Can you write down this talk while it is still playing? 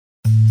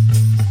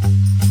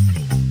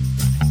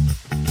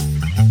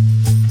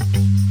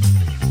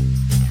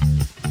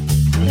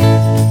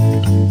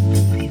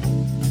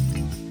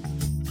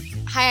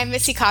I'm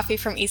Missy Coffey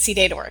from EC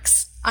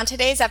DataWorks. On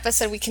today's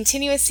episode, we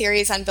continue a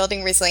series on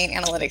building resilient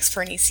analytics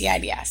for an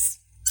ECIDS.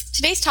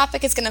 Today's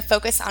topic is going to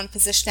focus on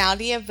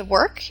positionality of the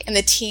work and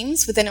the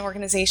teams within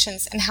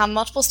organizations and how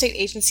multiple state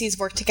agencies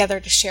work together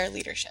to share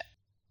leadership.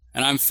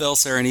 And I'm Phil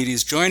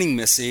Serenides, joining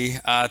Missy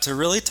to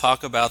really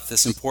talk about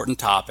this important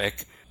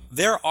topic.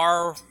 There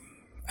are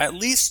at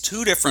least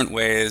two different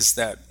ways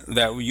that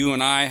you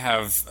and I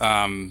have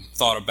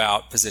thought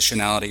about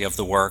positionality of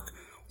the work.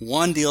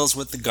 One deals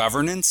with the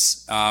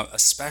governance,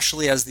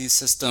 especially as these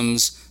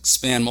systems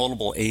span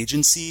multiple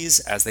agencies,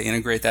 as they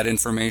integrate that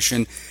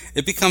information.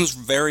 It becomes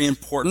very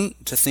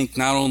important to think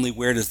not only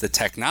where does the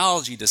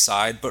technology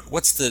decide, but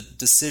what's the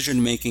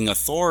decision-making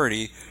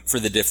authority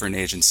for the different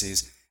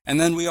agencies. And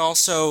then we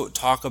also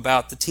talk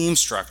about the team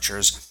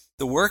structures.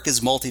 The work is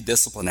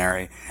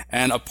multidisciplinary,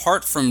 and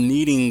apart from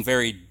needing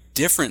very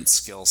different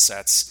skill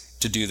sets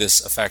to do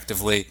this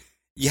effectively,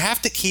 you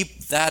have to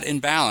keep that in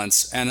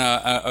balance and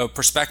a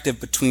perspective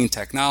between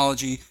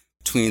technology,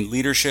 between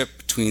leadership,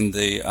 between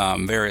the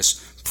various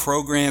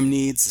program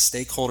needs, the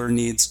stakeholder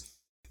needs.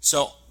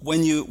 So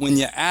when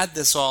you add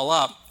this all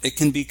up, it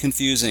can be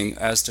confusing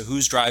as to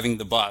who's driving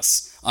the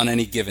bus on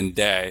any given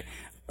day,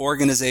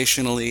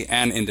 organizationally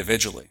and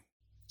individually.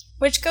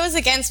 Which goes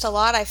against a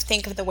lot, I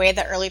think, of the way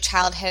that early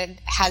childhood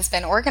has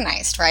been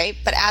organized, right?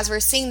 But as we're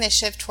seeing this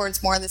shift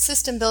towards more of the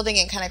system building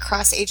and kind of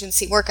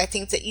cross-agency work, I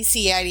think the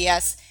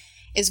ECIDS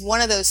is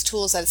one of those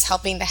tools that's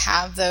helping to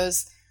have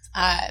those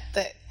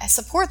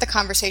support the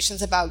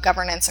conversations about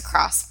governance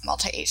across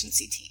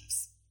multi-agency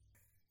teams.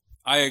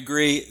 I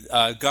agree.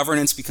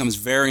 Governance becomes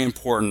very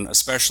important,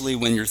 especially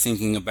when you're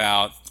thinking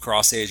about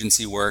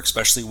cross-agency work,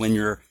 especially when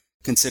you're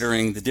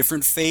considering the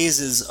different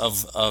phases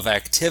of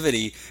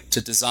activity to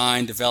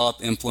design,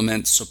 develop,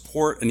 implement,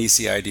 support an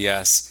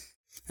ECIDS.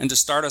 And to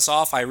start us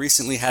off, I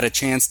recently had a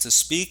chance to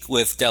speak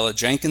with Della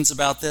Jenkins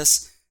about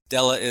this.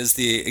 Della is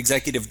the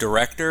Executive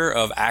Director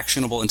of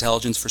Actionable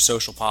Intelligence for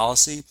Social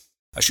Policy.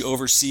 She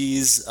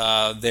oversees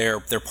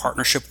their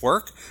partnership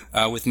work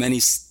with many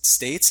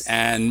states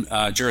and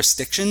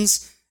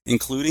jurisdictions,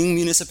 including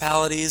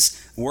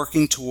municipalities,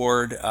 working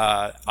toward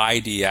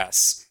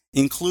IDS,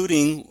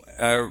 including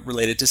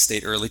related to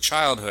state early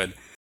childhood.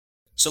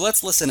 So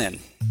let's listen in.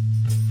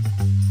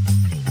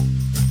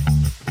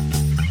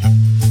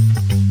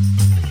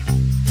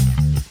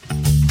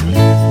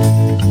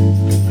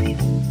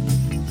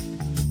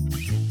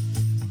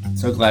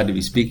 So glad to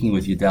be speaking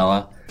with you,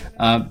 Della.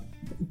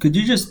 Could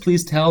you just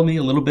please tell me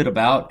a little bit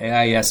about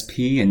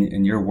AISP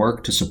and your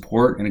work to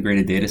support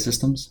integrated data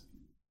systems?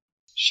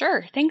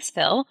 Sure. Thanks,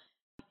 Phil.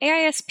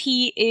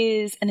 AISP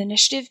is an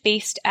initiative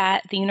based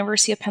at the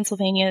University of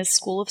Pennsylvania's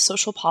School of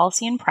Social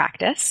Policy and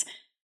Practice,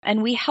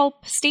 and we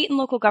help state and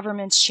local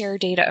governments share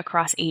data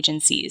across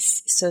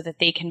agencies so that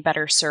they can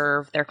better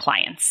serve their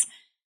clients.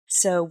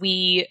 So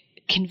we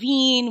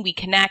convene, we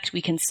connect,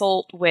 we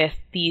consult with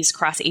these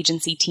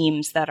cross-agency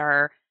teams that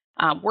are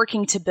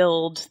working to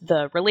build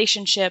the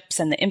relationships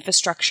and the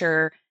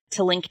infrastructure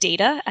to link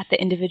data at the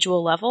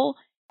individual level,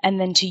 and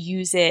then to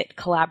use it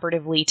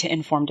collaboratively to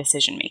inform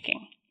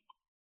decision-making.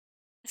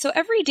 So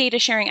every data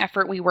sharing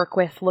effort we work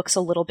with looks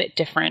a little bit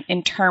different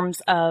in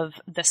terms of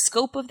the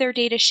scope of their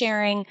data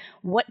sharing,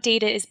 what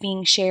data is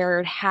being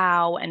shared,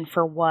 how and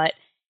for what,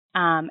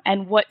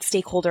 and what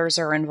stakeholders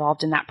are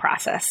involved in that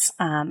process.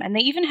 And they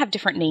even have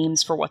different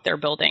names for what they're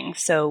building.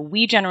 So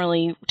we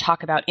generally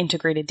talk about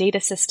integrated data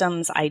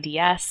systems,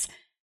 IDS,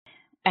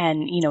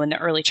 and, in the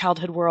early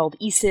childhood world,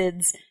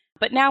 ECIDS.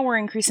 But now we're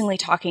increasingly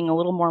talking a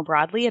little more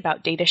broadly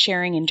about data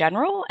sharing in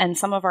general, and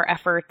some of our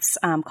efforts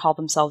call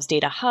themselves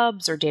data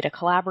hubs or data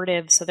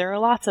collaboratives, so there are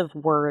lots of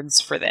words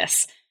for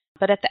this.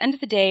 But at the end of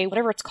the day,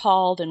 whatever it's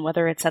called, and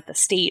whether it's at the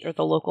state or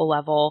the local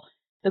level,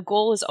 the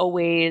goal is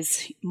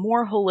always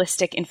more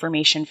holistic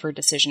information for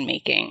decision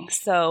making.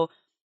 So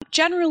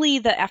generally,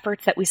 the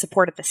efforts that we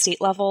support at the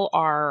state level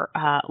are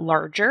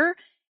larger,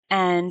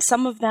 and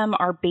some of them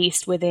are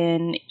based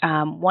within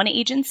one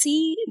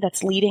agency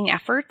that's leading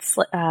efforts,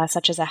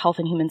 such as a Health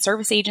and Human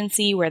Service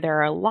Agency, where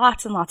there are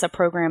lots and lots of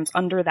programs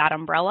under that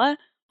umbrella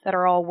that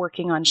are all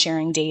working on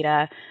sharing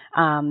data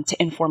to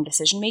inform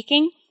decision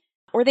making.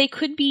 Or they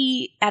could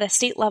be at a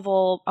state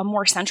level, a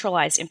more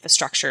centralized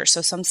infrastructure.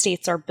 So some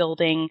states are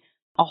building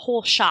a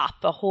whole shop,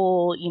 a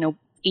whole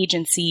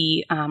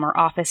agency or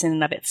office in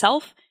and of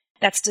itself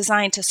that's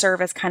designed to serve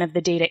as kind of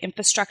the data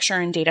infrastructure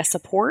and data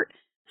support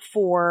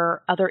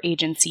for other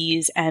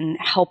agencies and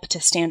help to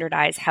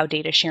standardize how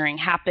data sharing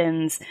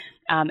happens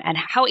and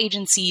how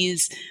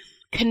agencies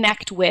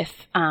connect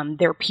with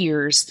their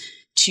peers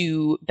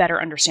to better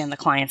understand the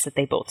clients that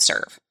they both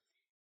serve.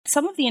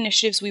 Some of the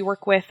initiatives we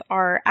work with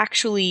are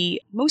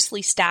actually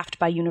mostly staffed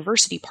by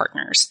university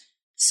partners.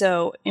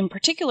 So in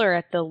particular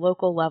at the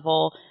local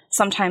level,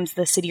 sometimes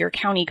the city or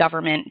county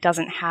government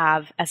doesn't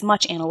have as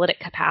much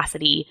analytic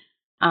capacity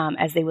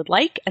as they would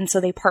like, and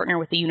so they partner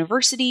with the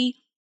university,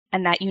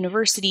 and that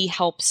university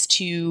helps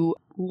to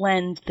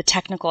lend the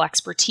technical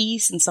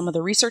expertise and some of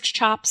the research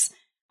chops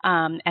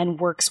and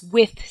works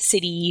with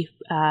city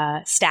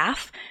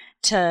staff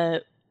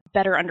to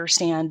better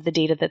understand the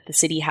data that the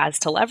city has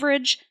to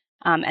leverage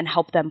and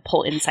help them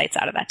pull insights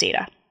out of that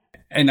data.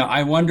 And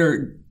I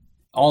wonder,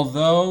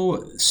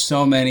 although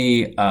so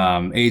many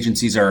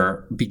agencies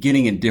are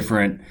beginning in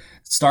different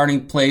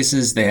starting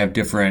places, they have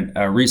different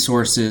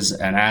resources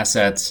and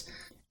assets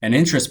and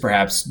interests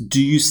perhaps,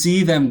 do you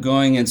see them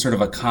going in sort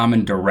of a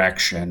common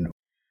direction?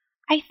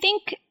 I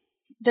think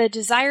the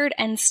desired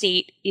end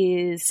state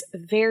is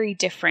very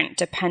different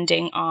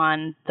depending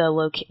on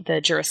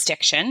the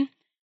jurisdiction,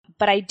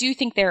 but I do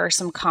think there are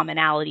some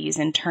commonalities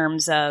in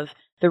terms of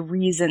the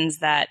reasons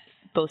that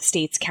both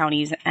states,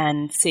 counties,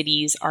 and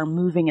cities are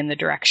moving in the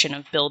direction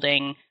of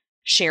building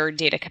shared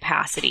data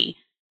capacity.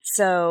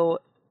 So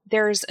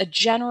there's a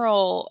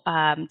general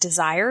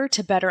desire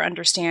to better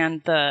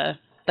understand the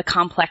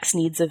complex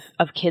needs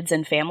of kids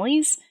and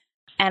families,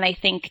 and I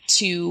think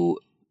to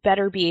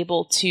better be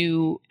able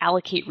to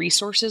allocate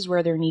resources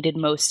where they're needed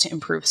most to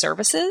improve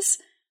services,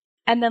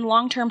 and then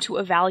long-term to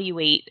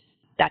evaluate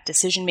that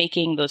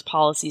decision-making, those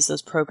policies,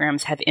 those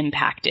programs have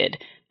impacted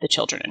the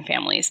children and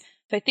families.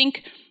 So I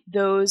think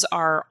those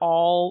are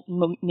all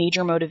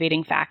major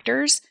motivating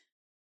factors.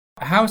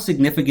 How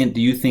significant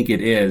do you think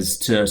it is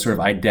to sort of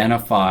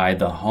identify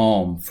the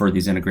home for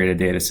these integrated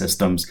data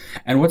systems?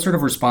 And what sort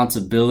of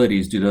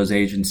responsibilities do those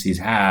agencies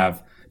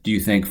have, do you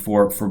think,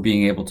 for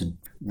being able to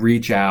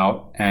reach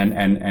out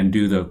and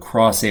do the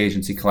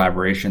cross-agency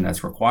collaboration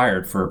that's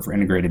required for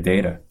integrated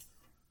data?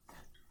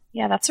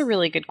 Yeah, that's a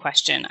really good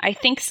question. I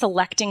think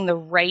selecting the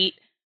right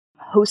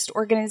host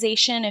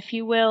organization, if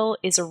you will,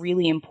 is a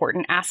really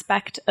important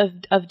aspect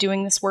of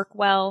doing this work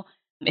well.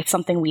 It's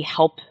something we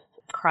help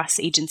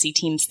cross-agency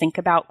teams think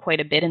about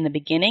quite a bit in the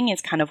beginning,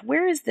 is kind of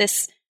where is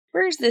this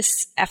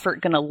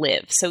effort going to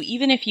live? So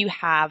even if you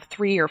have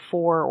 3 or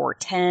 4 or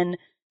 10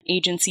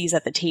 agencies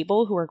at the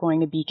table who are going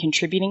to be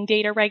contributing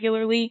data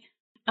regularly,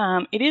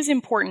 it is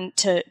important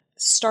to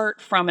start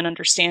from an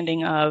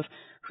understanding of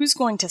who's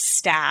going to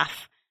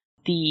staff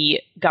the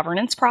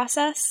governance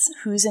process,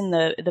 who's in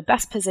the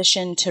best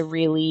position to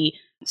really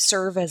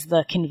serve as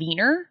the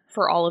convener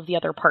for all of the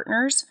other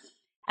partners,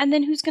 and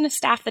then who's going to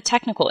staff the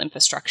technical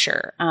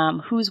infrastructure,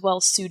 who's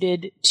well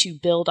suited to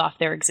build off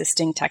their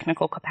existing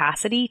technical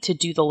capacity to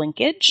do the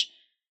linkage,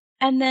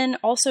 and then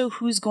also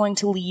who's going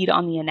to lead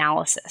on the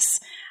analysis.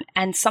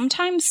 And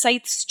sometimes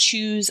sites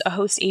choose a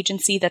host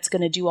agency that's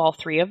going to do all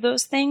 3 of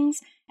those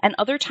things, and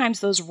other times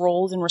those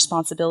roles and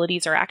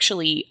responsibilities are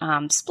actually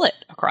split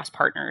across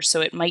partners.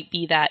 So it might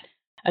be that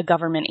a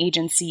government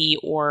agency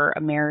or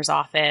a mayor's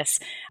office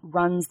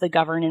runs the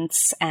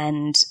governance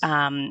and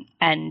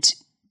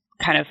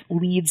kind of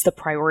leads the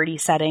priority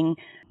setting,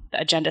 the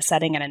agenda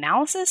setting and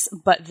analysis,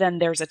 but then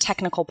there's a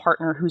technical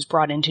partner who's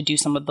brought in to do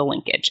some of the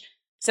linkage.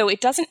 So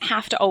it doesn't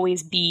have to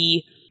always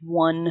be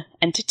one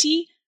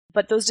entity,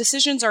 but those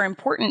decisions are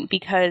important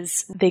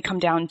because they come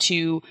down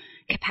to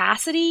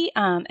capacity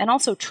and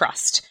also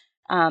trust.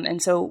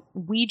 And so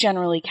we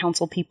generally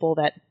counsel people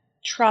that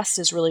trust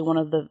is really one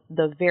of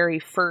the very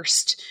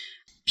first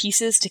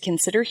pieces to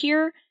consider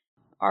here.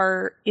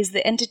 Is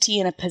the entity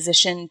in a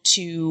position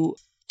to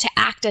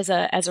act as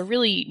a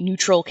really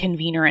neutral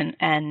convener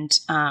and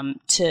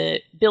to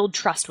build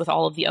trust with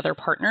all of the other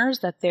partners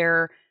that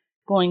they're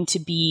going to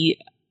be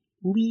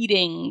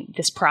leading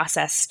this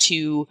process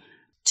to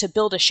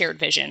build a shared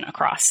vision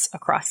across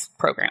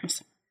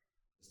programs.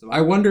 I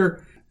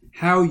wonder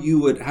how you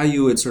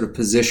would sort of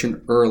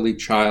position early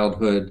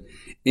childhood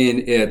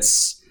in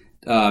its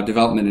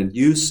development and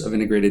use of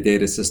integrated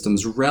data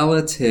systems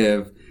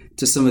relative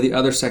to some of the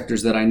other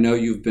sectors that I know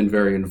you've been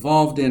very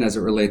involved in as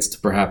it relates to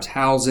perhaps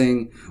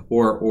housing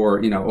or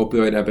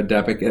opioid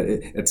epidemic,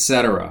 et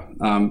cetera.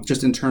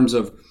 Just in terms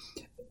of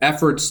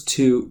efforts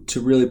to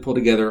really pull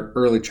together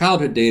early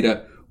childhood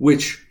data,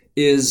 which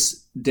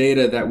is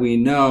data that we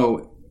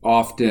know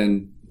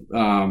often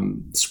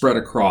spread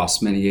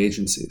across many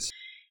agencies.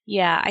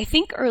 Yeah, I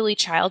think early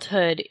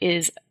childhood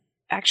is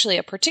actually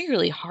a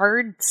particularly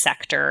hard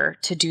sector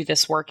to do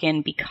this work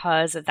in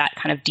because of that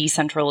kind of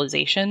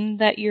decentralization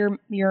that you're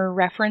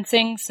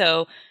referencing.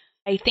 So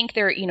I think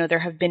there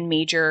have been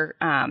major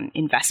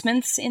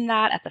investments in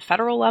that at the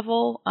federal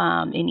level,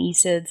 in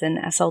ESIDS and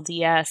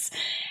SLDS.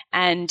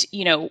 And,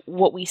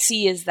 what we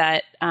see is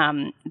that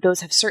those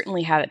have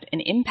certainly had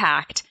an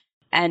impact.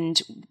 And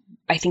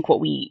I think what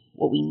we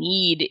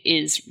need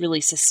is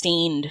really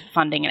sustained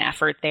funding and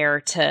effort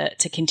there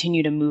to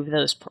continue to move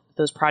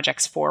those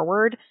projects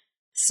forward.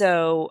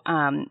 So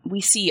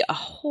we see a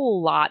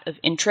whole lot of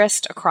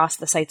interest across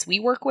the sites we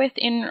work with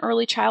in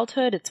early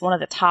childhood. It's one of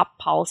the top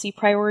policy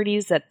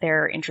priorities that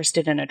they're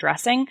interested in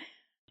addressing.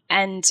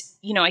 And,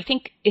 I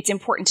think it's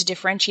important to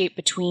differentiate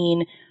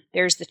between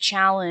there's the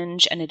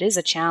challenge, and it is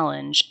a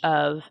challenge,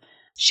 of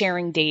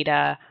sharing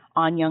data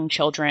on young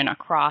children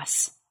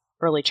across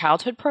early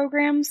childhood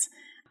programs.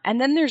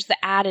 And then there's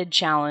the added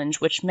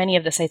challenge, which many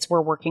of the sites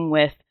we're working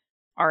with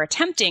are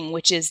attempting,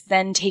 which is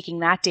then taking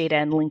that data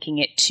and linking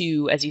it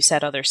to, as you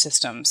said, other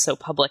systems. So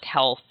public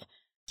health,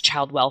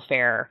 child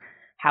welfare,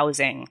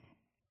 housing.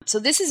 So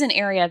this is an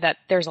area that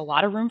there's a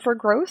lot of room for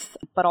growth,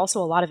 but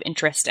also a lot of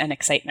interest and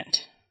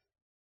excitement.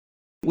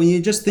 When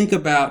you just think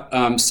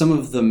about some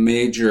of the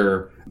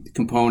major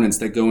components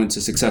that go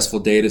into successful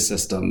data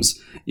systems,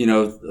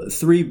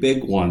 three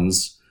big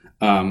ones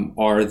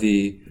are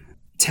the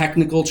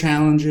technical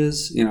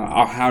challenges,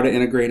 how to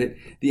integrate it,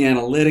 the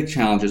analytic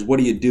challenges, what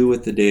do you do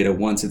with the data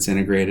once it's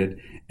integrated,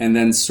 and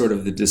then sort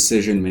of the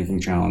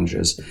decision-making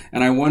challenges.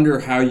 And I wonder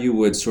how you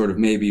would sort of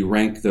maybe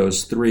rank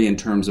those three in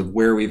terms of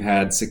where we've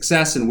had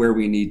success and where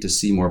we need to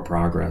see more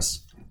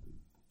progress.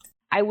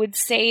 I would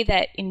say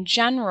that in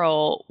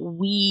general,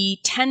 we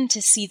tend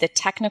to see the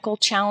technical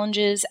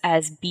challenges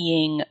as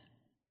being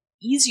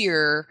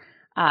easier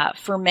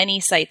for many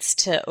sites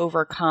to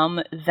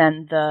overcome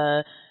than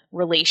the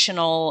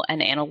relational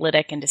and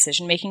analytic and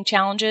decision-making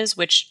challenges,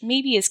 which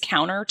maybe is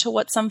counter to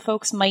what some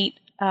folks might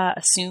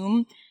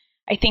assume.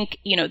 I think,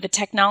 the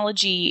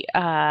technology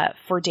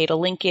for data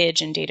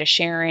linkage and data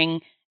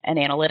sharing and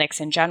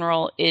analytics in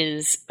general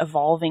is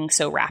evolving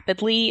so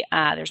rapidly.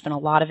 There's been a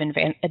lot of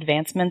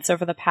advancements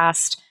over the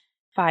past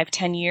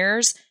 5-10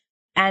 years.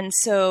 And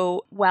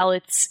so while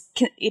it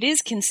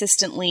is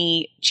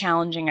consistently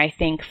challenging, I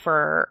think,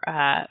 for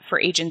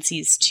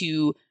agencies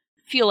to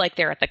feel like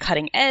they're at the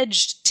cutting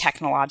edge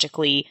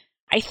technologically,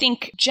 I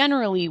think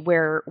generally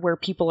where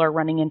people are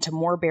running into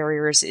more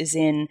barriers is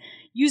in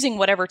using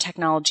whatever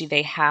technology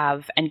they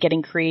have and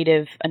getting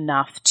creative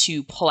enough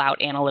to pull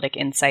out analytic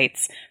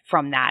insights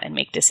from that and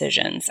make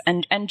decisions.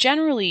 And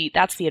generally,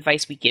 that's the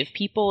advice we give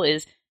people,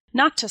 is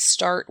not to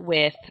start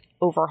with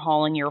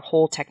overhauling your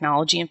whole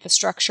technology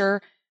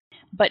infrastructure,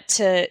 but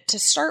to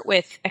start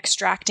with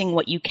extracting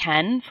what you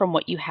can from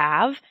what you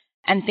have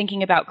and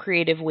thinking about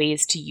creative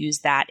ways to use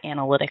that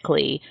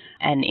analytically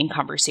and in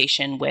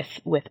conversation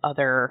with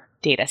other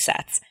data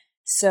sets.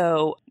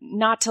 So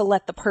not to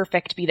let the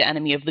perfect be the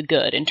enemy of the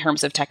good in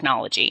terms of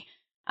technology.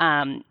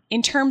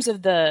 In terms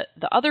of the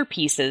other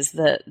pieces,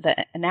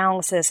 the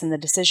analysis and the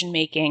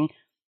decision-making,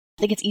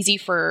 I think it's easy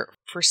for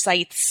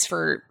sites,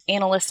 for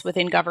analysts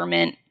within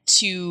government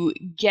to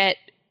get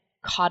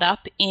caught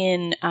up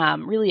in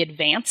really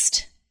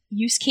advanced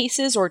use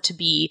cases or to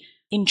be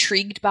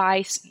intrigued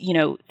by,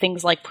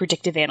 things like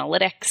predictive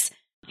analytics,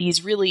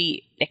 these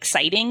really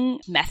exciting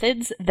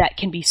methods that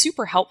can be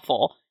super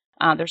helpful.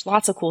 There's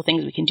lots of cool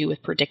things we can do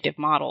with predictive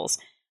models.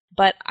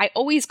 But I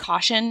always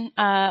caution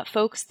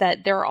folks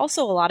that there are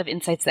also a lot of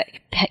insights that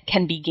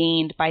can be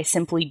gained by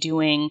simply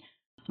doing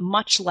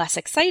much less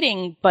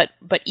exciting but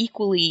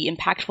equally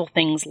impactful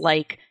things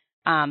like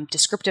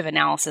descriptive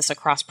analysis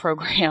across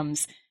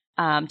programs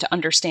to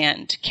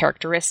understand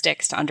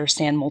characteristics, to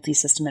understand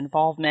multi-system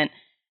involvement.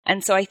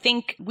 And so I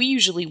think we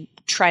usually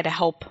try to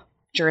help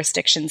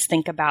jurisdictions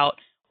think about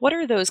what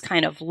are those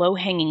kind of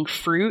low-hanging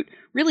fruit,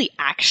 really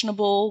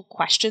actionable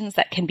questions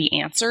that can be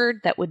answered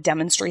that would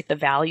demonstrate the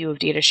value of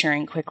data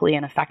sharing quickly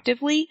and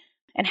effectively,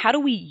 and how do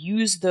we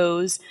use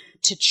those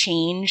to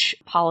change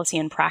policy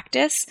and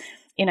practice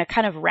in a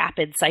kind of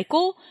rapid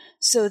cycle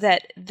so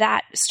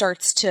that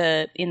starts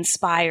to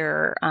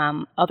inspire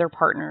other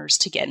partners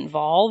to get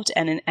involved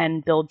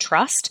and build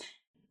trust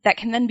that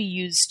can then be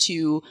used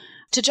to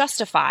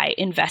justify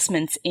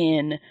investments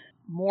in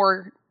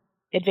more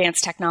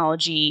advanced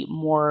technology,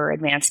 more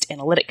advanced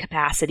analytic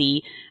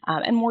capacity,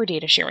 and more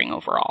data sharing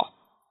overall.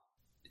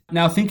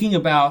 Now, thinking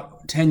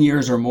about 10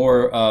 years or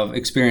more of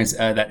experience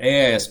at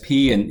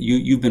AISP, and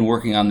you've been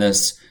working on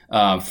this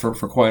for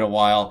quite a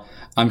while,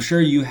 I'm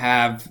sure you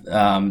have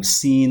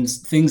seen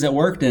things that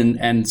worked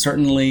and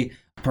certainly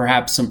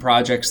perhaps some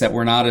projects that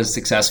were not as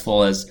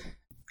successful as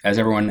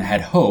everyone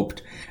had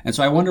hoped. And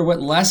so I wonder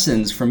what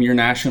lessons from your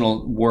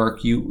national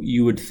work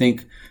you would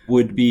think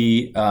would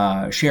be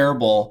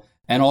shareable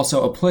and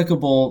also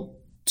applicable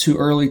to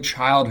early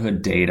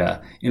childhood data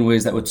in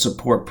ways that would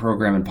support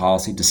program and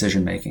policy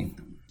decision-making.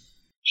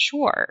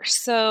 Sure.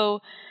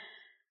 So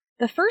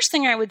the first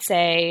thing I would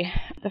say,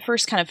 the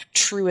first kind of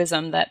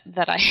truism that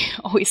I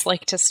always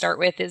like to start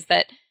with is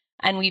that,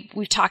 and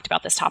we've talked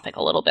about this topic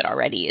a little bit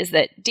already, is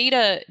that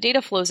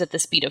data flows at the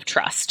speed of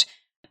trust.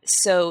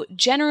 So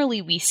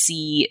generally we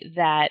see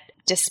that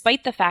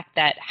despite the fact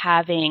that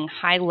having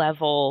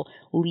high-level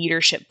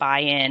leadership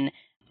buy-in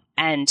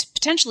and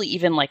potentially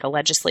even like a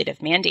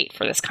legislative mandate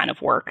for this kind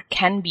of work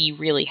can be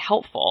really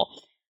helpful,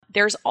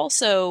 there's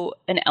also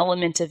an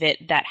element of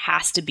it that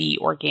has to be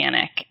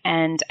organic.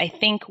 And I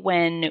think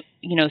when,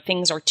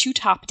 things are too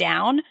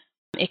top-down,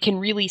 it can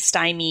really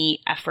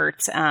stymie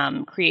efforts,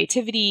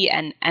 creativity,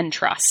 and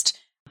trust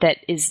that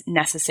is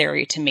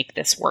necessary to make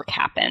this work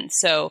happen.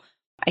 So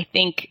I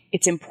think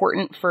it's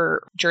important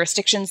for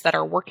jurisdictions that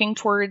are working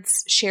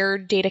towards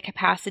shared data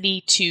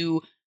capacity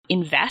to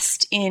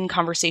invest in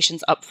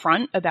conversations up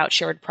front about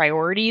shared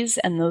priorities,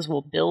 and those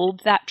will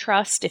build that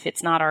trust if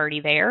it's not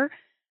already there.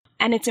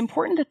 And it's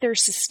important that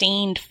there's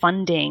sustained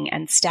funding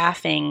and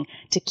staffing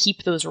to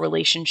keep those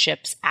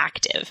relationships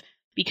active,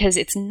 because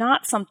it's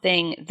not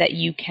something that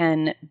you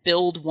can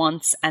build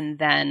once and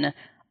then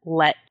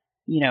let,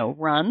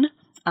 run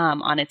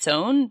on its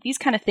own. These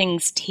kind of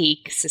things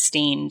take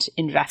sustained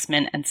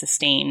investment and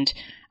sustained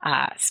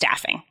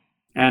staffing.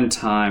 And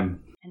time.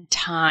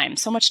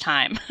 So much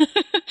time.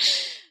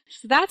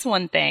 So that's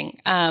one thing.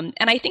 And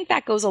I think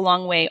that goes a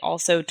long way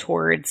also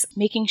towards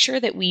making sure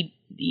that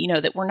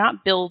that we're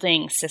not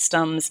building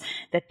systems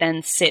that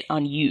then sit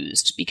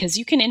unused, because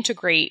you can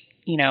integrate,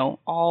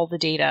 all the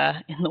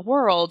data in the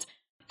world.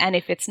 And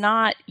if it's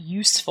not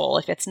useful,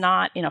 if it's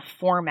not in a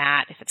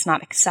format, if it's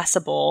not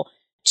accessible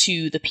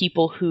to the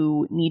people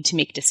who need to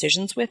make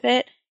decisions with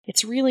it,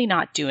 it's really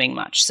not doing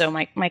much. So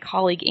my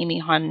colleague, Amy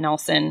Hahn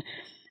Nelson,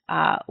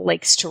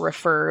 likes to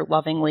refer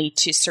lovingly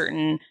to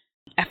certain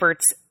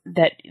efforts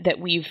that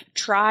we've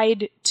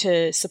tried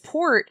to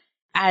support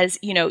as,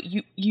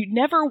 you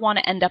never want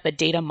to end up a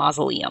data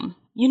mausoleum.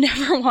 You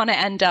never want to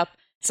end up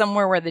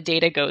somewhere where the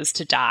data goes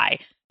to die,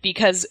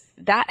 because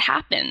that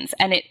happens.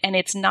 And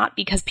it's not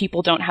because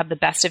people don't have the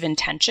best of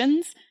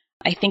intentions.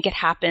 I think it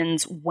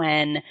happens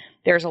when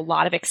there's a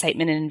lot of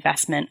excitement and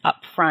investment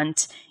up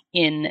front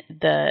in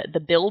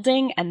the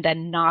building, and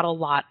then not a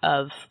lot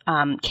of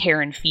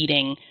care and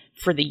feeding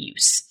for the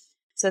use.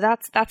 So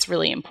that's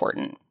really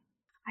important.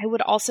 I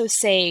would also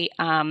say,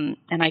 and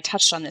I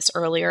touched on this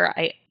earlier,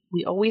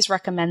 we always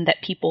recommend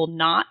that people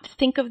not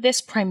think of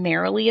this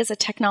primarily as a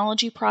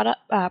technology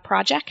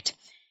project.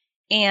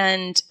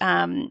 And,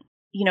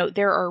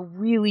 there are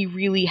really,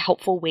 really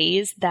helpful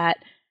ways that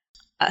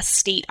a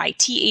state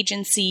IT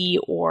agency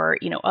or,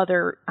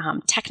 other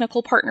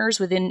technical partners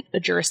within a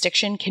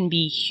jurisdiction can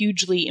be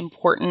hugely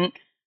important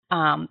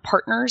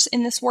partners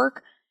in this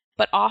work.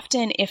 But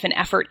often if an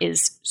effort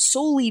is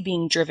solely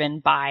being driven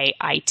by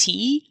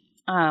IT,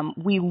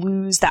 we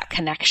lose that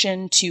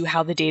connection to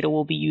how the data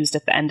will be used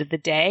at the end of the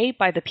day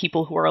by the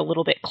people who are a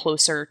little bit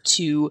closer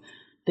to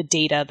the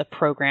data, the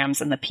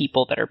programs, and the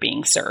people that are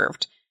being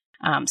served.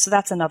 So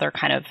that's another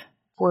kind of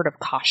word of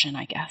caution,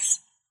 I guess.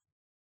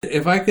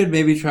 If I could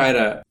maybe try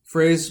to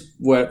phrase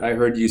what I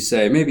heard you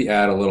say, maybe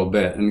add a little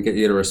bit and get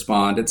you to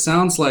respond. It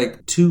sounds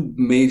like two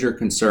major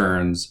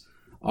concerns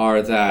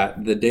are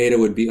that the data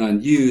would be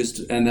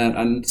unused, and then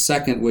a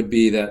second would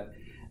be that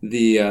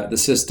the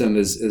system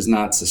is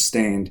not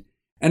sustained.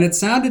 And it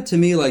sounded to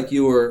me like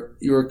you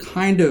were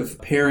kind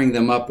of pairing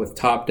them up with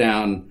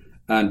top-down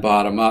and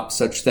bottom-up,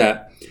 such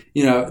that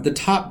the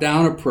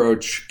top-down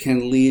approach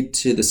can lead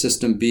to the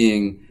system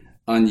being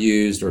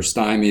unused or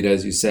stymied,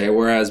 as you say,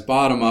 whereas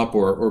bottom-up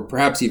or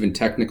perhaps even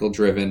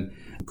technical-driven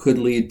could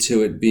lead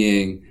to it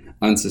being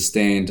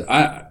unsustained.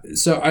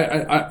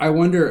 I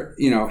wonder,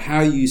 how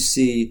you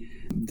see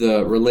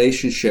the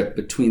relationship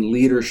between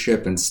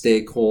leadership and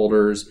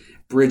stakeholders,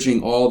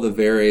 bridging all the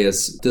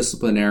various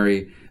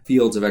disciplinary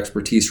fields of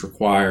expertise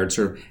required.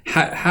 Sort of,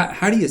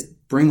 how do you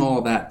bring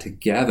all that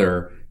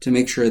together to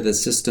make sure the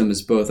system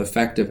is both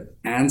effective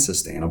and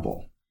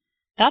sustainable?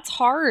 That's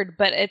hard,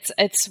 but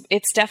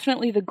it's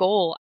definitely the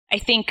goal. I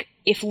think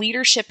if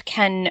leadership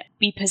can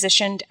be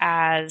positioned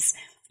as,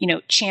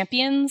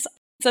 champions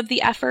of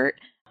the effort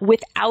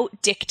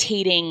without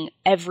dictating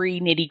every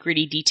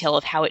nitty-gritty detail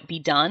of how it be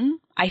done,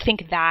 I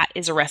think that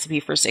is a recipe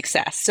for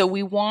success. So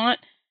we want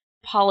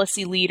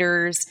policy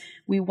leaders,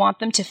 we want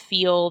them to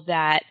feel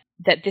that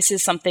this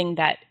is something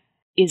that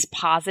is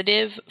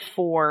positive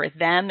for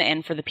them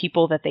and for the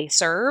people that they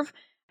serve,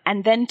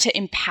 and then to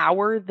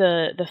empower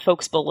the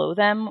folks below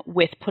them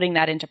with putting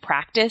that into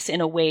practice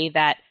in a way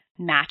that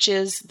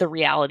matches the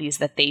realities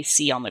that they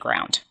see on the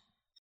ground.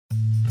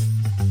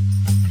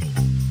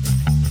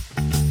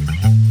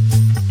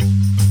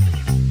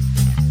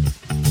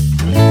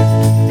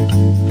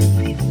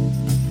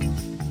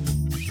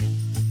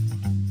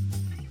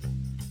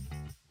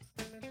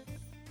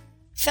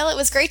 Phil, it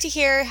was great to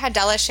hear how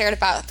Della shared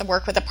about the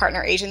work with the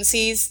partner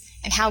agencies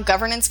and how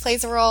governance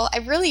plays a role. I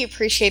really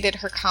appreciated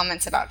her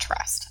comments about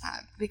trust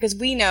because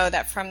we know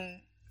that from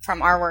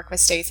our work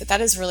with states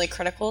that is really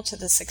critical to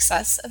the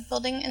success of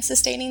building and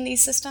sustaining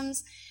these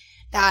systems.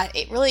 That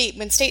it really,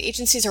 when state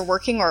agencies are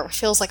working or it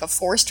feels like a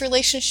forced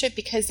relationship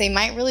because they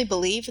might really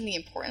believe in the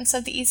importance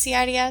of the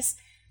ECIDS,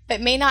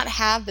 but may not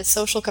have the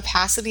social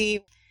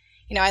capacity.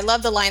 I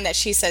love the line that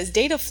she says,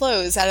 data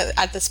flows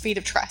at the speed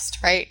of trust,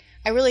 right?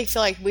 I really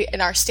feel like in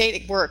our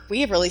state work,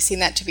 we have really seen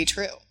that to be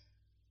true.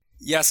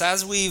 Yes,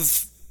 as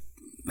we've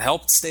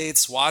helped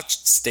states,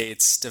 watched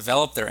states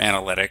develop their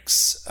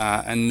analytics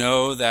and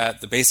know that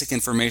the basic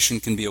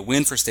information can be a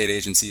win for state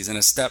agencies and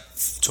a step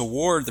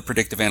toward the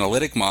predictive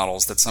analytic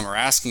models that some are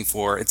asking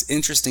for, it's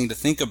interesting to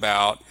think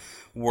about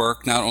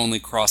work not only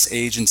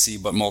cross-agency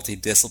but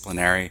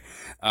multidisciplinary.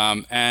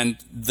 And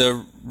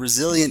the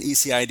resilient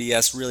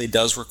ECIDS really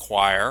does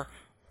require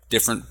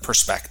different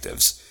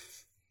perspectives.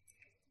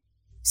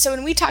 So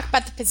when we talk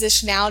about the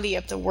positionality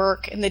of the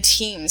work and the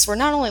teams, we're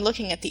not only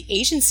looking at the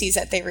agencies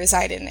that they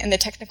reside in and the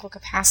technical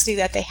capacity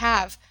that they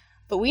have,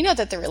 but we know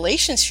that the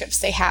relationships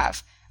they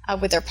have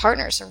with their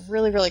partners are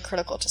really, really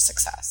critical to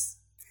success.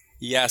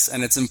 Yes,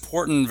 and it's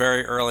important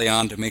very early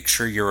on to make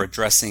sure you're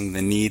addressing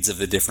the needs of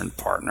the different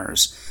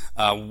partners.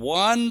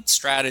 One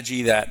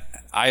strategy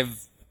that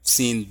I've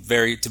seen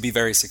to be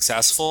very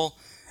successful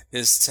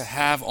is to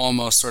have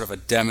almost sort of a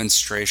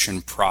demonstration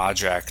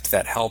project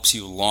that helps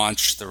you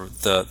launch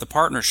the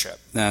partnership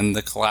and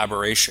the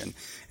collaboration.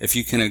 If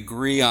you can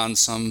agree on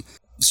some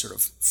sort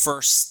of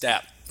first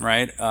step,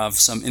 right, of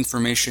some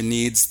information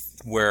needs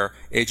where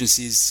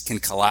agencies can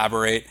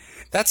collaborate.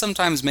 That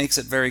sometimes makes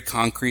it very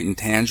concrete and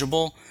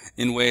tangible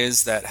in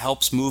ways that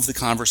helps move the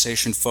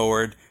conversation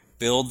forward,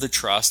 build the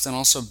trust, and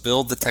also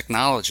build the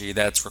technology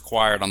that's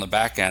required on the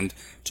back end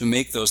to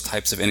make those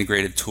types of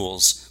integrated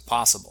tools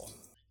possible.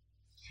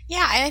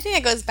 Yeah, and I think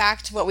it goes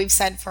back to what we've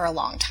said for a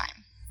long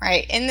time,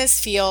 right? In this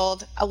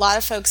field, a lot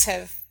of folks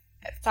have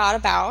thought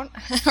about,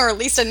 or at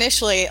least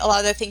initially, a lot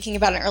of the thinking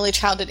about an early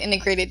childhood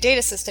integrated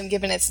data system,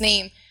 given its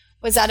name,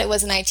 was that it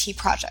was an IT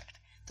project.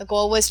 The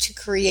goal was to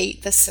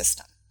create the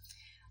system.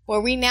 Where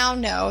we now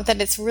know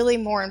that it's really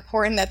more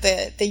important that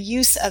the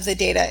use of the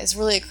data is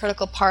really a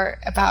critical part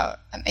about,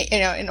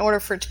 in order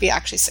for it to be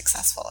actually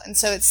successful. And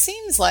so it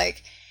seems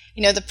like,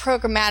 the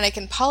programmatic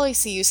and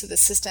policy use of the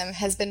system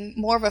has been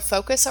more of a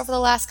focus over the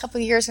last couple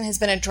of years and has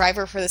been a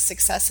driver for the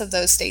success of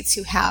those states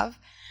who have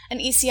an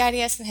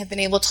ECIDS and have been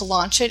able to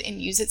launch it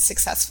and use it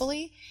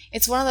successfully.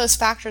 It's one of those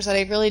factors that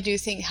I really do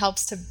think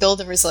helps to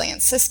build a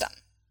resilient system.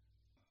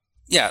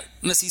 Yeah,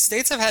 Missy,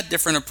 states have had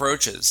different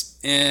approaches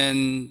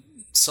in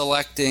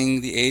selecting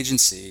the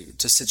agency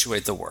to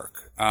situate the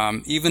work.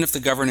 Even if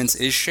the governance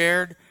is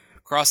shared,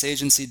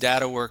 cross-agency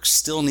data work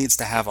still needs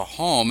to have a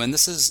home, and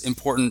this is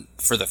important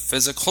for the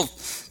physical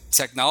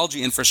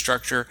technology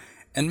infrastructure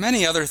and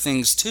many other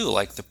things too,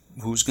 like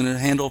who's going to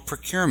handle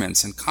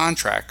procurements and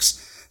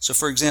contracts. So,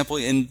 for example,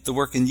 in the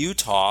work in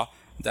Utah,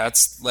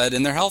 that's led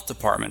in their health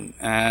department,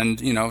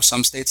 and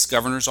some states'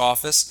 governor's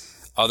office,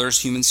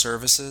 others human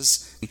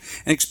services,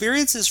 and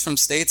experiences from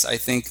states. I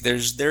think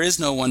there is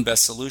no one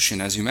best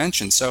solution, as you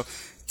mentioned. So,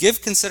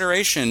 give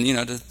consideration,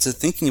 to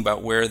thinking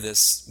about where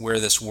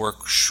this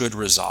work should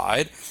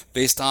reside,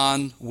 based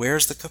on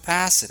where's the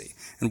capacity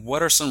and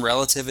what are some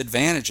relative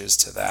advantages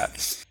to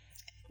that.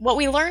 What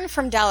we learned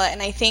from DELA,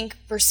 and I think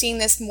we're seeing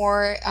this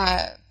more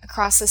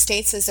across the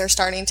states as they're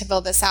starting to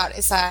build this out,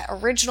 is that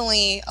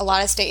originally a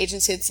lot of state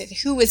agencies said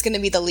who is going to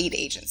be the lead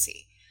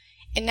agency.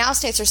 And now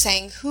states are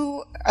saying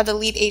who are the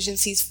lead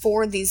agencies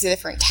for these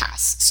different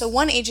tasks. So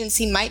one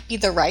agency might be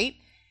the right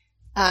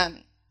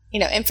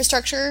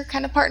infrastructure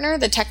kind of partner,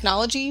 the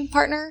technology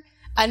partner.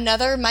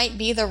 Another might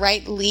be the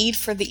right lead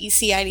for the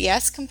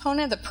ECIDS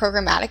component, the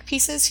programmatic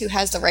pieces, who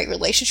has the right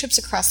relationships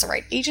across the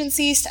right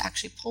agencies to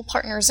actually pull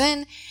partners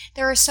in.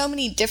 There are so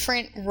many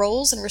different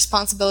roles and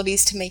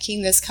responsibilities to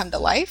making this come to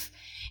life.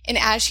 And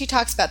as she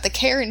talks about, the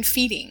care and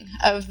feeding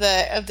of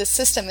the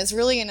system is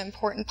really an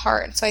important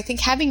part. So I think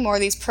having more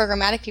of these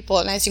programmatic people,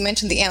 and as you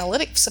mentioned, the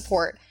analytic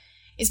support,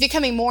 is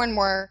becoming more and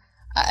more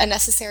a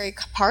necessary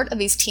part of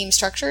these team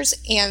structures,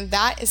 and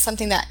that is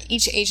something that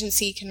each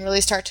agency can really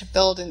start to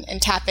build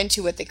and tap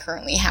into what they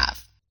currently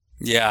have.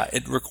 Yeah,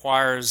 it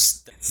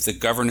requires the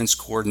governance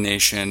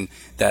coordination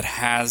that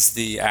has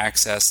the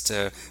access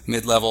to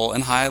mid-level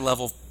and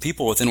high-level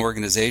people within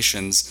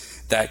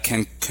organizations that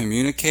can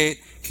communicate,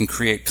 can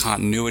create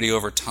continuity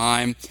over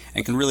time,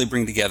 and can really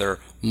bring together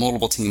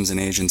multiple teams and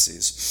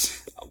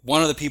agencies.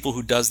 One of the people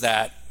who does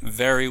that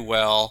very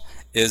well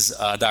is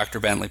Dr.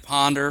 Bentley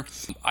Ponder.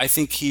 I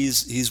think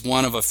he's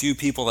one of a few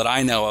people that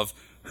I know of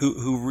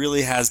who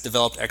really has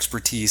developed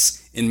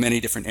expertise in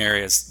many different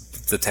areas: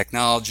 the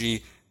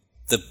technology,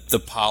 the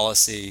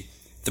policy,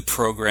 the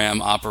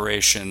program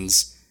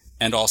operations,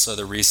 and also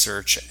the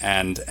research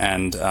and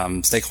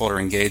stakeholder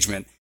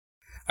engagement.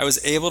 I was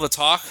able to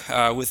talk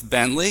with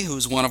Bentley,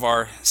 who's one of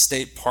our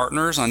state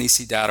partners on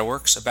EC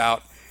DataWorks,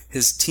 about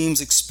his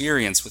team's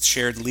experience with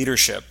shared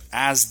leadership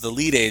as the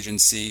lead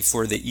agency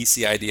for the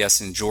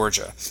ECIDS in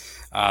Georgia.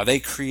 They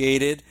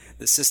created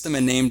the system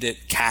and named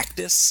it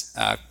Cactus,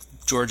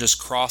 Georgia's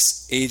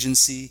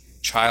cross-agency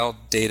child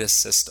data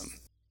system.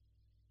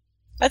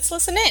 Let's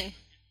listen in.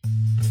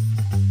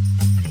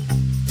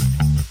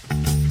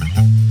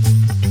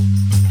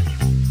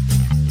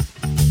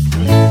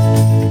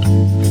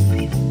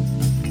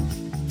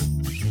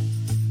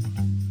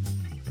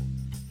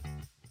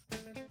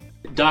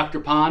 Dr.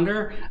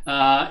 Ponder,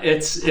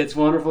 it's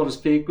wonderful to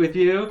speak with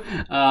you.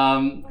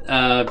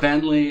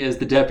 Bentley is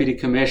the Deputy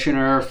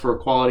Commissioner for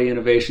Quality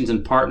Innovations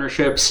and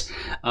Partnerships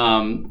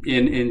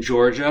in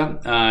Georgia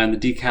in the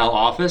DECAL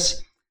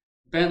office.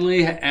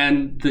 Bentley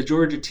and the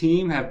Georgia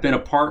team have been a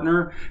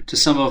partner to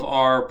some of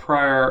our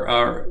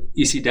prior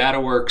EC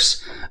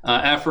DataWorks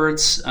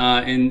efforts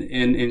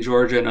in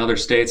Georgia and other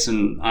states,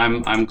 and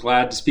I'm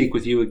glad to speak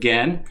with you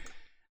again.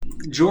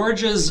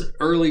 Georgia's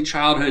early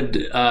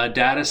childhood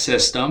data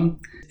system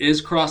is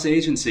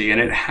cross-agency,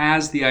 and it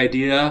has the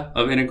idea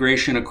of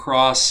integration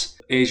across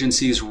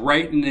agencies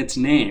right in its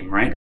name,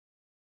 right?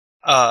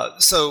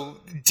 So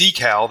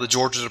DECAL, the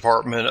Georgia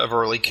Department of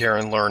Early Care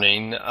and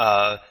Learning,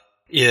 we're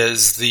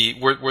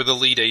the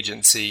lead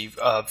agency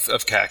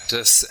of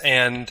Cactus,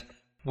 and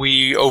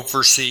we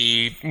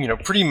oversee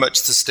pretty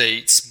much the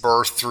state's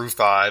birth through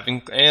 5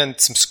 and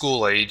some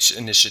school age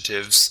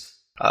initiatives,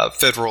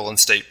 federal and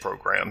state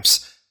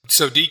programs.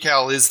 So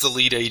DECAL is the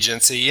lead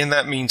agency, and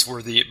that means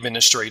we're the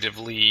administrative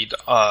lead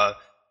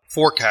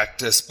for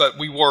Cactus, but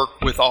we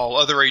work with all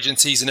other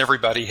agencies, and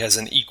everybody has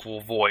an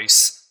equal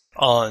voice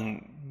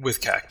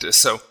with Cactus.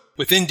 So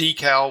within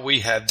DECAL,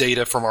 we have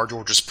data from our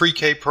Georgia's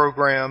Pre-K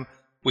program.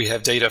 We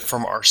have data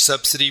from our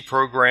subsidy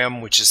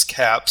program, which is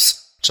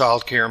CAPS,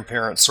 Child Care and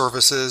Parent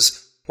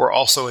Services. We're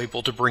also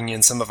able to bring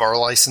in some of our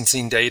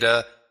licensing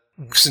data.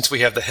 Since we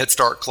have the Head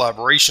Start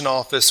Collaboration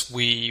Office,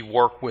 we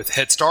work with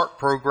Head Start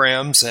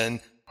programs,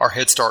 and our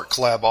Head Start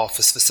Collab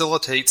Office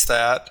facilitates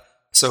that.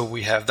 So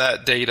we have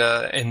that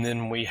data, and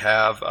then we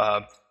have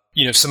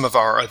some of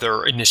our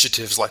other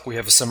initiatives, like we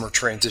have a summer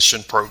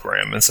transition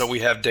program, and so we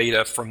have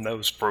data from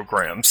those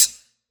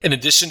programs. In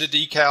addition to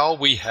DECAL,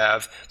 we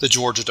have the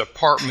Georgia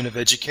Department of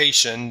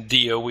Education,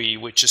 DOE,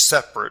 which is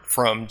separate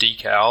from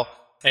DECAL,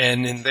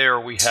 and in there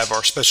we have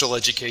our Special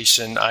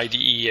Education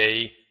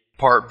IDEA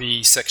Part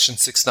B, Section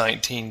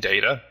 619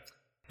 data.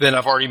 Then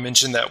I've already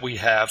mentioned that we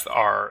have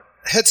our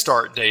Head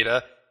Start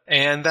data,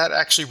 and that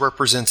actually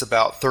represents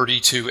about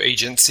 32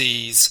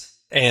 agencies,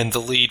 and the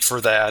lead for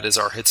that is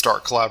our Head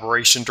Start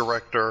Collaboration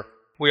Director.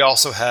 We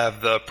also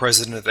have the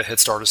President of the Head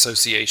Start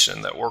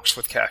Association that works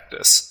with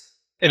Cactus.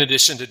 In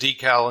addition to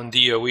DECAL and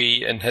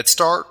DOE and Head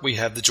Start, we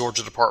have the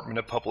Georgia Department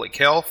of Public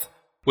Health,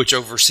 which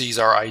oversees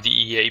our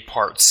IDEA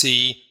Part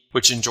C,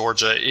 which in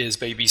Georgia is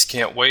Babies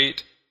Can't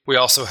Wait. We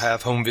also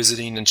have Home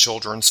Visiting and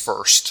Children's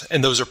First,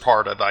 and those are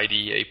part of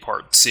IDEA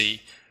Part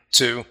C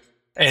too.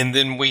 And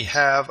then we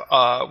have,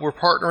 we're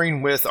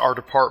partnering with our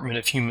Department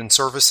of Human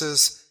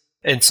Services.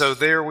 And so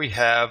there we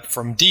have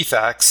from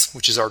DFACS,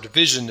 which is our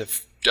Division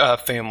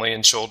of Family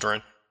and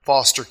Children,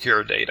 foster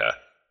care data.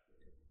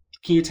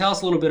 Can you tell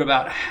us a little bit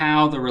about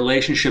how the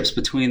relationships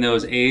between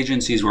those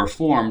agencies were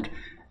formed?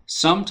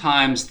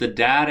 Sometimes the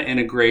data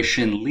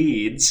integration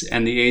leads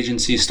and the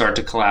agencies start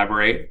to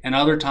collaborate, and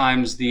other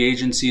times the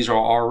agencies are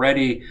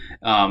already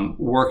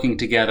working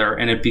together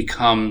and it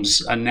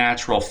becomes a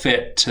natural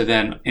fit to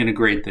then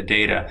integrate the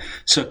data.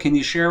 So can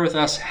you share with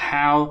us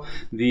how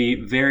the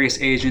various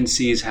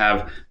agencies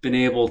have been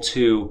able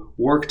to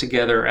work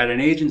together at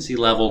an agency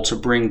level to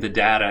bring the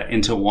data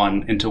into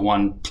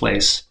one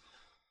place?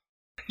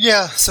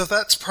 Yeah, so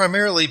that's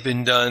primarily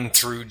been done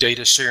through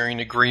data sharing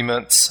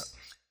agreements.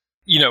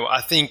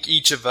 I think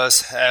each of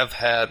us have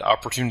had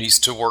opportunities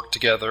to work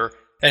together,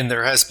 and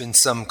there has been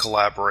some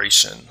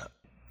collaboration.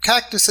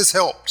 Cactus has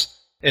helped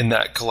in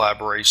that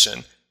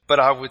collaboration,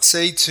 but I would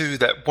say, too,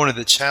 that one of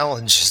the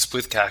challenges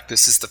with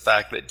Cactus is the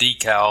fact that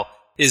DECAL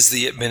is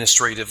the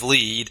administrative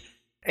lead,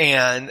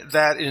 and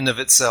that in and of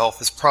itself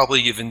has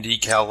probably given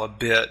DECAL a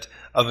bit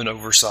of an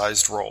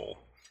oversized role.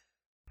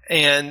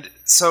 And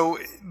so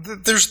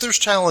there's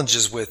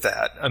challenges with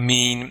that. I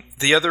mean,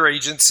 the other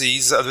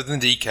agencies, other than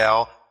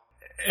DECAL,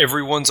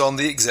 everyone's on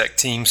the exec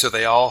team, so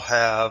they all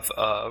have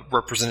a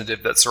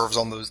representative that serves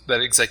on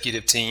that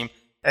executive team,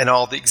 and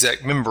all the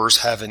exec members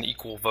have an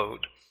equal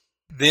vote.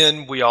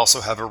 Then we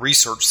also have a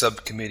research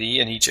subcommittee,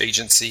 and each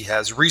agency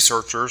has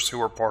researchers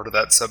who are part of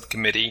that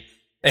subcommittee.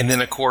 And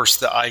then, of course,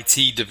 the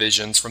IT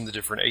divisions from the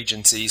different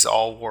agencies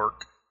all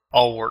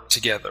work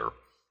together.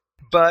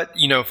 But,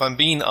 if I'm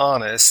being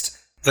honest,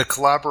 the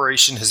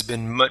collaboration has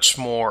been much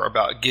more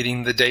about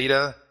getting the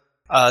data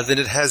than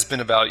it has been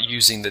about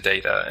using the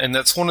data. And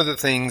that's one of the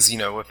things,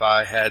 if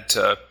I had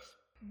to,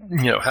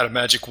 had a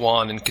magic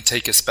wand and could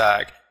take us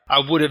back, I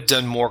would have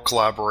done more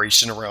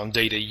collaboration around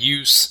data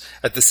use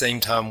at the same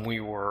time we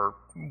were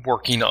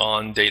working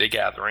on data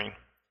gathering.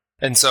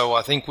 And so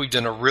I think we've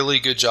done a really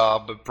good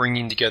job of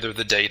bringing together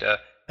the data,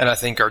 and I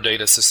think our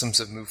data systems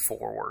have moved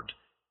forward.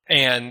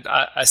 And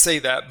I say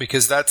that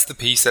because that's the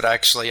piece that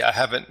actually I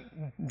haven't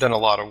done a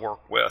lot of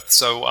work with.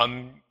 So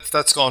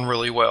that's gone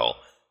really well.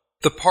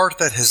 The part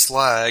that has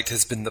lagged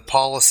has been the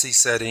policy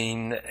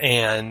setting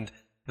and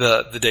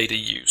the data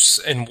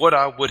use. And what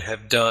I would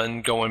have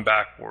done going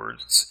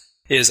backwards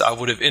is I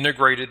would have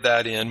integrated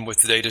that in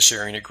with the data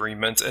sharing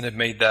agreement and have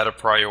made that a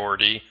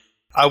priority.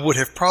 I would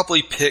have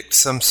probably picked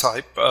some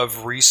type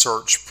of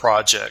research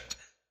project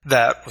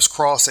that was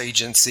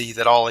cross-agency,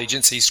 that all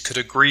agencies could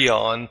agree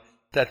on,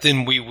 that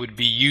then we would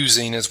be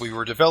using as we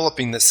were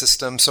developing the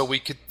system, so we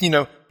could,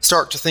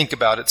 start to think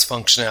about its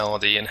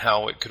functionality and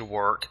how it could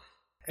work.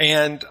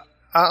 And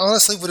I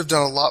honestly would have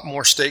done a lot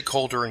more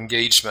stakeholder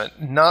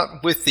engagement,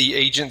 not with the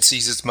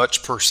agencies as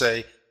much per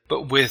se,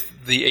 but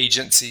with the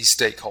agency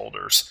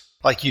stakeholders.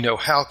 Like,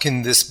 how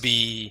can this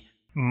be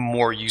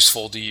more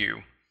useful to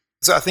you?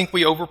 So I think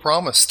we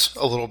overpromised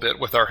a little bit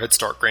with our Head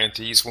Start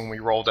grantees when we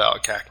rolled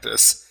out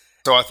Cactus.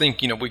 So I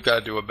think, we've got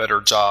to do a better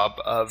job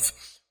of,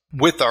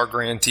 with our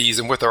grantees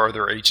and with our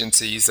other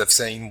agencies, of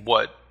saying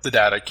what the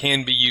data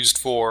can be used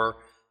for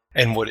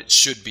and what it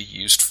should be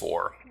used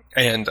for.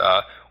 And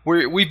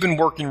we've been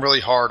working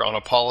really hard on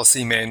a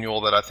policy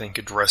manual that I think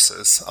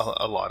addresses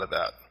a lot of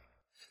that.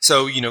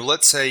 So,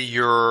 let's say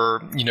you're,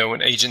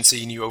 an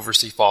agency and you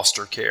oversee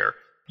foster care.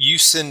 You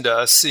send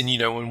us, and,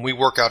 when we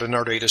work out in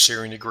our data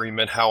sharing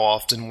agreement, how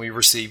often we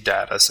receive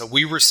data. So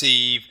we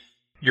receive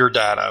your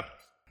data.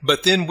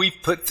 But then we've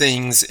put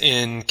things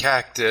in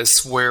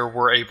Cactus where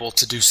we're able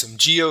to do some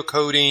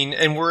geocoding,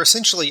 and we're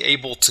essentially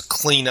able to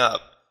clean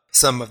up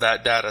some of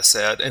that data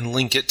set and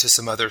link it to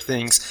some other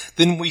things,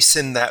 then we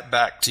send that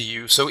back to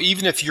you. So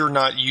even if you're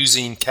not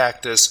using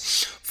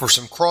Cactus for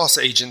some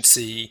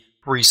cross-agency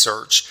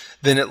research,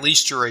 then at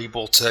least you're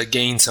able to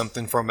gain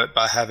something from it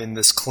by having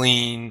this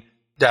clean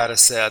data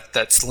set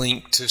that's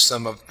linked to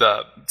some of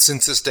the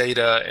census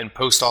data and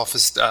post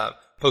office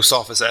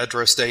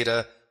address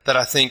data that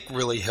I think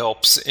really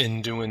helps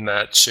in doing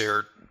that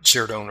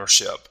shared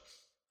ownership.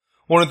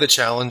 One of the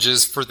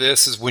challenges for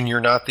this is when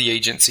you're not the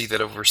agency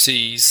that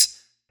oversees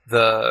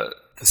the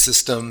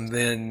system,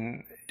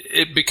 then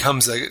it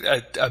becomes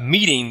a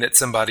meeting that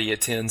somebody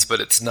attends, but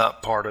it's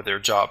not part of their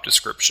job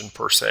description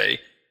per se.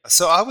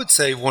 So I would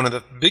say one of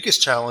the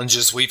biggest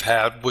challenges we've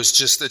had was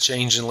just the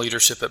change in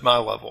leadership at my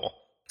level.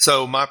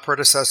 So my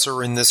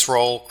predecessor in this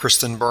role,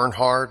 Kristen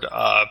Bernhard,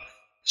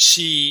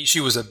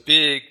 she was a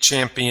big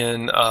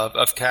champion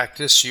of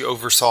Cactus. She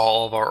oversaw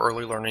all of our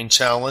early learning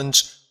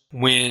challenge.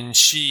 When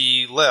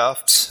she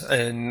left,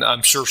 and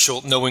I'm sure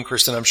knowing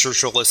Kristen, I'm sure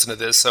she'll listen to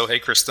this. So, hey,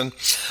 Kristen,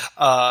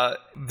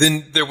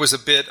 then there was a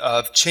bit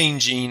of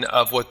changing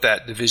of what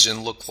that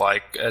division looked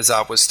like as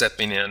I was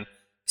stepping in.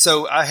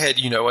 So I had,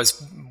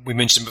 as we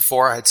mentioned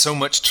before, I had so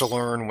much to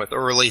learn with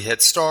Early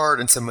Head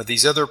Start and some of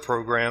these other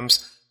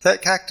programs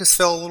that Cactus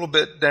fell a little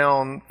bit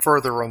down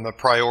further on the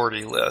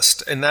priority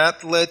list. And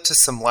that led to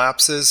some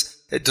lapses.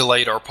 It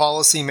delayed our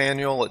policy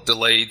manual. It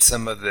delayed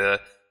some of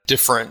the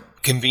different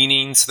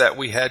convenings that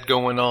we had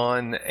going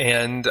on.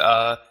 And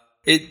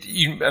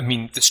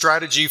the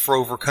strategy for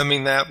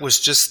overcoming that was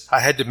just I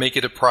had to make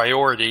it a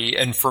priority.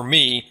 And for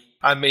me,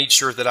 I made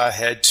sure that I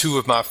had 2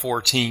 of my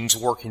 4 teams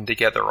working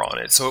together on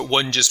it. So it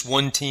wasn't just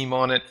one team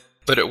on it,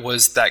 but it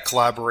was that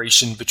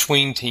collaboration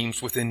between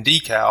teams within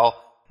DECAL,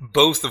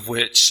 both of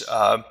which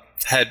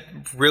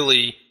had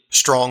really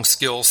strong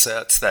skill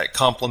sets that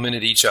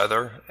complemented each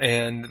other.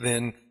 And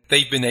then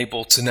they've been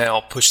able to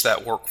now push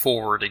that work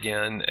forward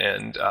again,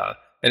 and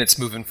it's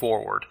moving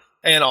forward.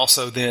 And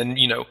also then,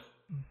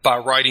 by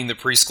writing the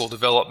preschool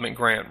development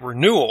grant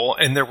renewal,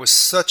 and there was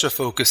such a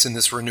focus in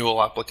this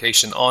renewal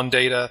application on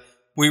data,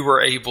 we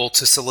were able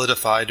to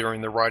solidify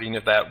during the writing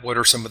of that what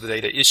are some of the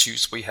data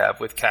issues we have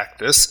with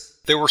Cactus.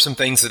 There were some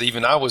things that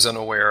even I was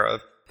unaware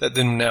of that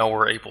then now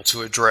we're able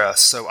to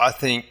address. So I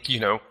think,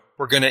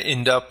 we're going to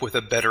end up with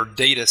a better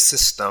data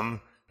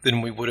system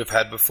than we would have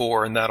had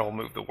before, and that'll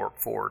move the work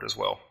forward as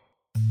well.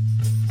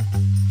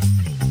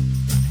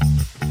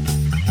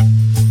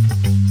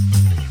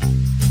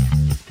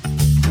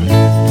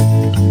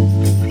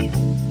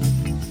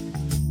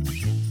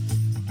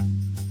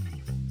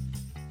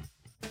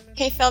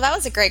 Hey, Phil, that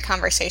was a great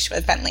conversation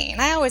with Bentley,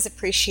 and I always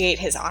appreciate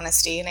his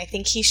honesty, and I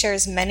think he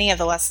shares many of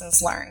the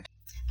lessons learned.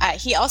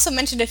 He also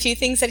mentioned a few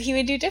things that he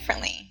would do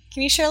differently.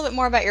 Can you share a little bit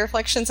more about your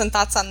reflections and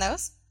thoughts on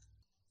those?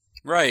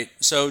 Right.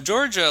 So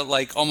Georgia,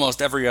 like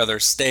almost every other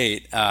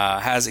state,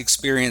 has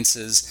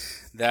experiences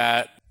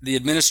that the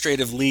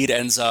administrative lead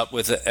ends up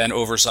with an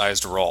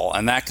oversized role,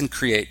 and that can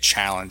create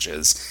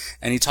challenges.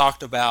 And he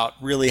talked about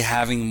really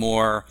having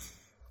more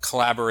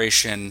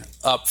collaboration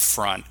up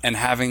front and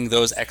having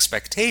those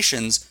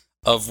expectations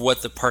of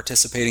what the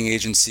participating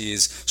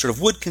agencies sort of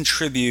would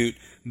contribute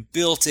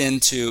built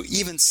into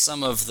even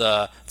some of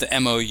the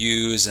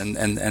MOUs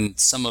and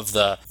some of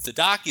the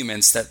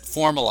documents that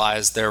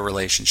formalize their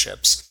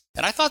relationships.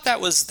 And I thought that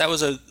was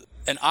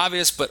an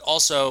obvious but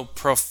also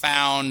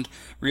profound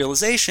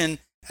realization,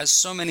 as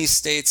so many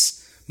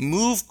states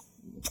move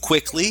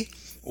quickly,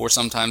 or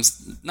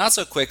sometimes not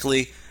so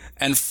quickly,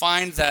 and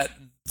find that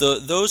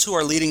those who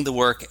are leading the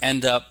work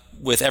end up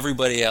with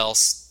everybody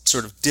else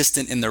sort of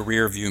distant in the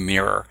rearview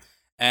mirror.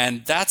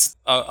 And that's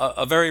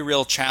a very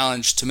real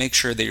challenge, to make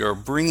sure that you're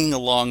bringing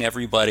along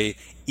everybody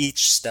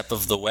each step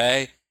of the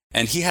way.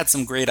 And he had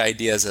some great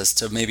ideas as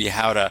to maybe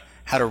how to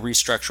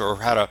restructure or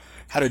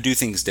how to do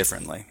things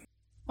differently.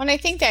 Well, and I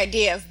think the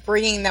idea of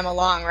bringing them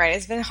along, right,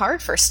 has been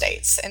hard for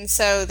states. And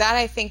so that,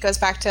 I think, goes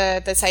back to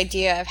this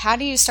idea of how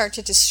do you start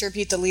to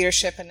distribute the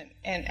leadership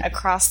and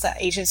across the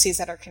agencies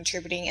that are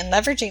contributing and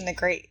leveraging the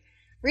great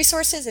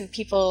resources and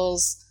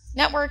people's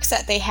networks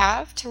that they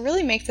have to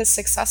really make this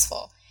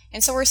successful.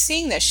 And so we're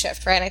seeing this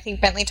shift, right? I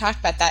think Bentley talked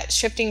about that,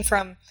 shifting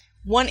from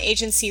one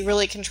agency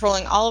really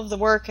controlling all of the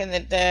work and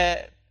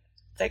the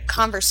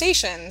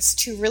conversations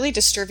to really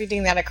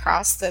distributing that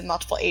across the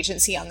multiple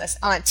agency on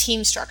a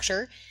team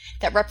structure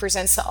that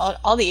represents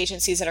all the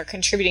agencies that are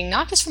contributing,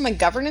 not just from a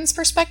governance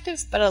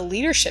perspective, but a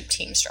leadership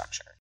team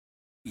structure.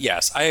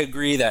 Yes, I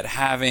agree that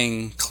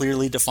having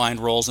clearly defined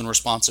roles and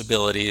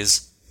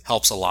responsibilities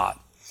helps a lot.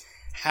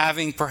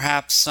 Having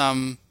perhaps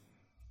some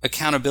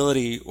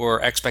accountability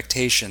or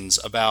expectations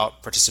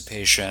about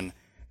participation,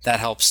 that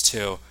helps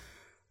too.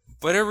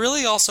 But it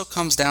really also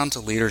comes down to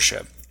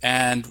leadership.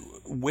 And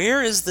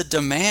where is the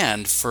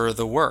demand for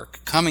the work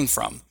coming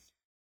from?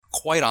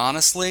 Quite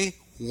honestly,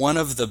 one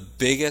of the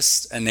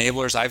biggest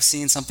enablers I've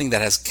seen, something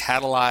that has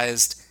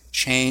catalyzed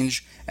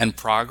change and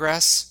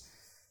progress,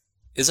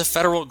 is a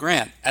federal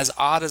grant. As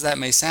odd as that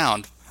may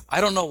sound, I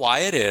don't know why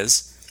it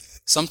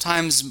is.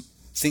 Sometimes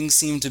things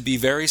seem to be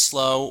very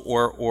slow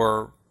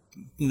or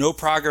no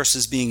progress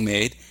is being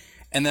made.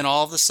 And then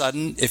all of a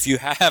sudden, if you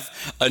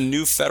have a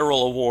new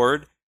federal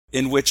award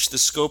in which the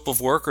scope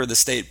of work or the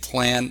state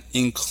plan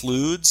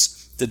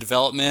includes the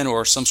development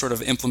or some sort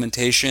of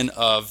implementation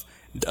of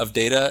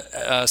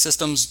data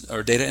systems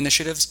or data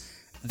initiatives,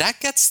 that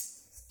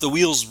gets the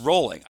wheels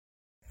rolling.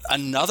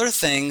 Another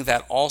thing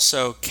that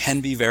also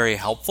can be very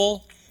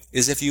helpful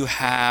is if you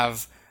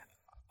have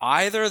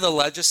either the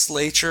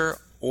legislature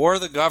or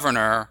the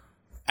governor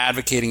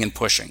advocating and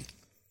pushing.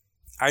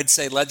 I'd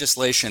say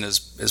legislation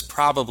is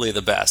probably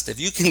the best. If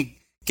you can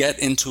get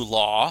into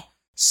law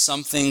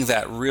something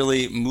that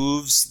really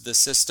moves the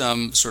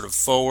system sort of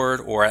forward,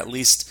 or at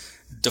least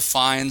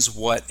defines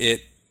what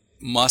it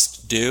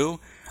must do,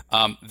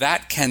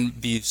 that can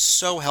be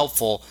so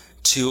helpful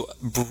to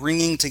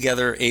bringing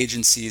together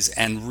agencies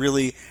and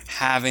really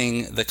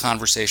having the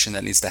conversation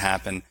that needs to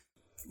happen.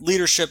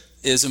 Leadership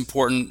is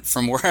important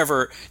from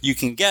wherever you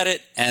can get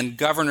it, and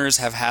governors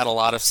have had a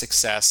lot of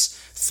success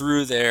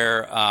through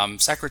their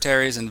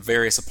secretaries and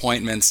various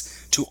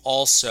appointments to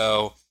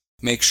also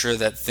make sure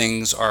that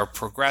things are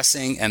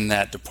progressing and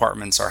that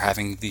departments are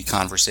having the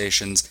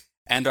conversations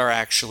and are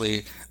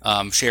actually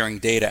sharing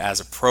data as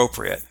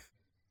appropriate.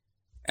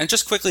 And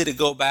just quickly to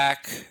go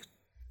back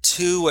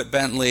to what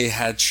Bentley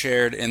had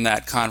shared in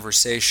that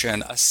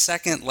conversation, a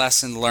second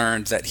lesson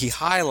learned that he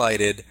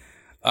highlighted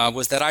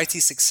was that IT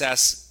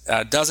success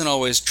doesn't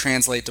always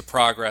translate to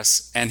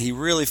progress, and he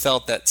really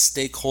felt that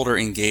stakeholder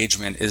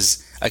engagement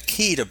is a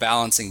key to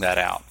balancing that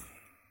out.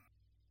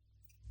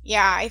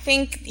 Yeah, I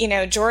think,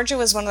 Georgia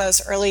was one of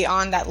those early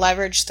on that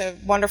leveraged the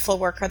wonderful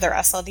work of their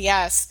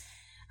SLDS,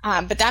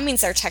 but that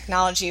means their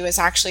technology was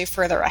actually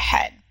further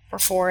ahead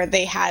before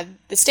they had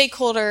the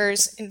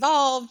stakeholders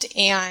involved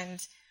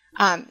and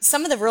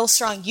some of the real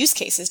strong use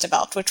cases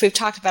developed, which we've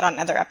talked about on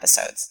other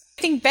episodes.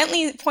 I think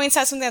Bentley points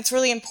out something that's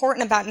really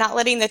important about not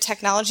letting the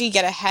technology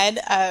get ahead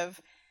of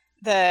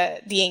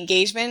the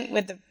engagement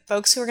with the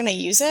folks who are going to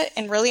use it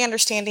and really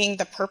understanding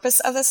the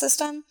purpose of the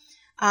system,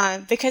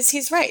 because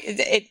he's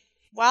right.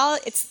 While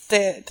it's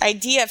the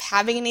idea of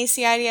having an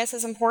ECIDS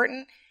is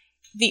important,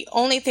 the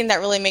only thing that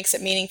really makes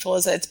it meaningful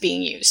is that it's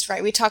being used,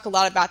 right? We talk a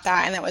lot about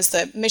that, and that was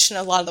the mission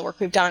of a lot of the work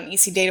we've done on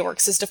EC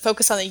DataWorks, is to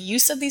focus on the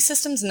use of these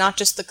systems, not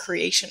just the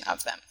creation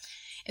of them.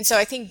 And so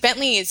I think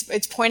Bentley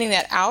is pointing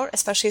that out,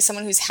 especially as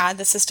someone who's had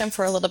the system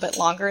for a little bit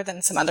longer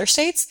than some other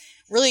states,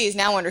 really is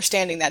now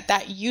understanding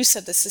that use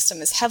of the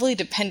system is heavily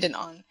dependent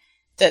on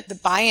the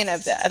buy-in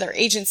of the other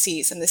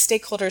agencies and the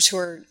stakeholders who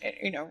are,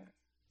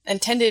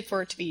 intended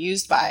for it to be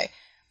used by,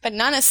 but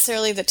not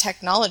necessarily the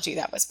technology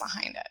that was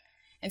behind it.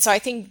 And so I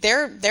think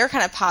their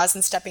kind of pause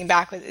and stepping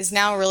back is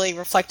now really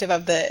reflective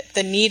of the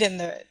need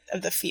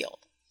of the field.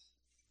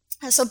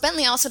 And so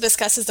Bentley also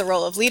discusses the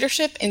role of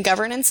leadership in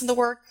governance of the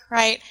work,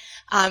 right?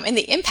 And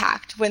the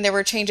impact when there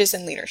were changes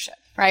in leadership,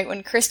 right?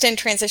 When Kristen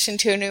transitioned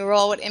to a new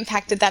role, what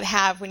impact did that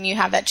have when you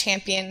have that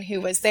champion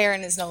who was there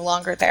and is no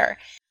longer there?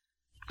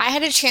 I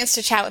had a chance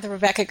to chat with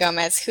Rebecca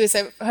Gomez, who is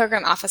a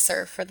program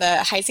officer for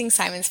the Heising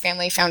Simons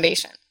Family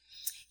Foundation.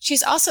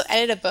 She's also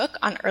edited a book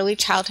on early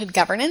childhood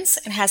governance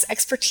and has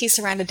expertise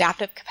around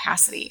adaptive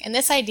capacity. And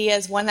this idea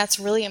is one that's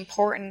really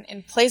important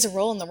and plays a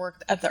role in the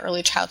work of the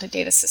early childhood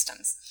data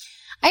systems.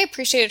 I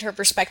appreciated her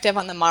perspective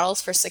on the models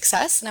for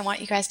success, and I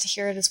want you guys to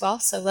hear it as well,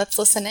 so let's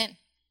listen in.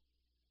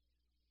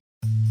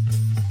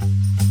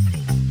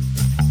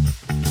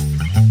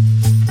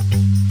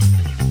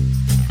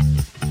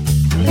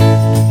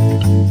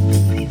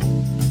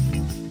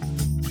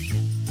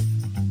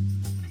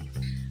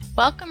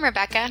 Welcome,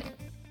 Rebecca.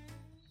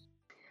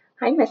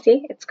 Hi,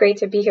 Missy. It's great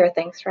to be here.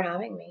 Thanks for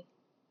having me.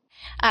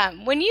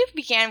 When you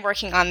began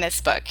working on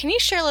this book, can you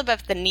share a little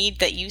bit of the need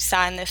that you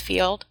saw in the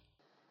field?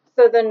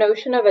 So the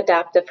notion of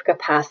adaptive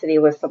capacity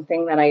was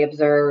something that I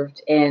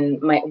observed in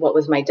what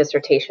was my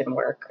dissertation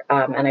work,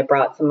 and I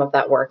brought some of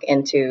that work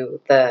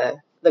into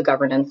the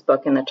governance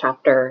book in the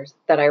chapters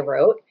that I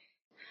wrote.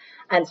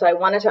 And so I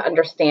wanted to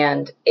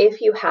understand,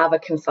 if you have a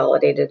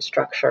consolidated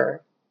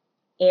structure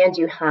and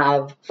you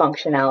have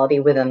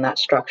functionality within that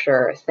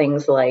structure,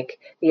 things like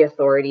the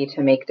authority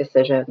to make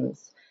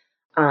decisions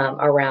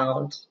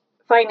around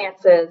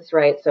finances,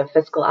 right? So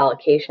fiscal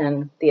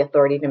allocation, the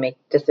authority to make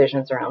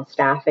decisions around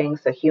staffing,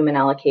 so human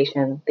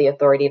allocation, the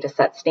authority to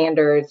set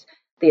standards,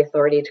 the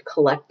authority to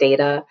collect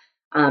data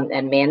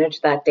and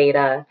manage that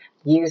data,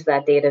 use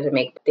that data to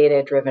make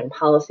data-driven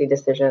policy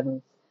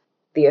decisions,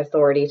 the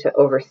authority to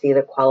oversee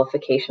the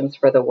qualifications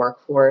for the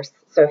workforce.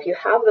 So if you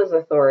have those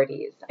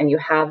authorities and you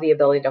have the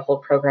ability to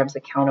hold programs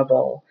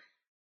accountable,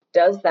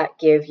 does that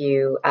give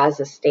you,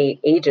 as a state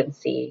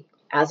agency,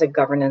 as a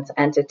governance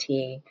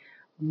entity,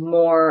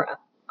 more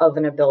of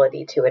an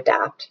ability to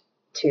adapt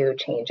to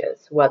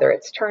changes, whether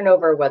it's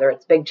turnover, whether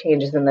it's big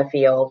changes in the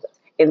field,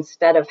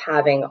 instead of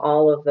having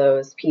all of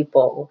those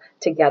people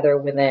together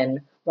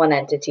within one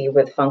entity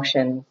with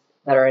functions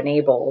that are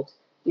enabled,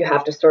 you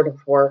have to sort of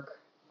work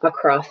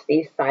across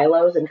these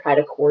silos and try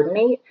to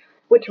coordinate,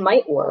 which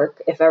might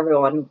work if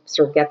everyone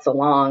sort of gets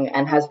along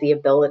and has the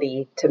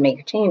ability to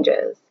make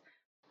changes.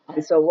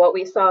 And so what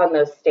we saw in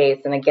those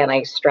states, and again,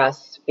 I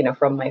stress,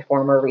 from my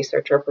former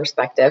researcher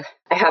perspective,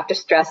 I have to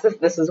stress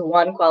this is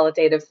one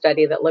qualitative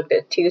study that looked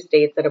at 2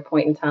 states at a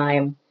point in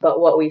time. But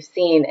what we've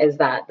seen is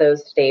that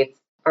those states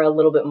are a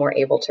little bit more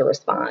able to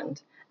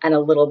respond and a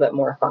little bit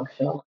more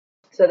functional.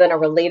 So then a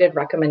related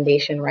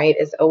recommendation, right,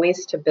 is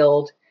always to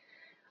build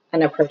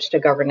an approach to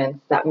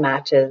governance that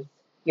matches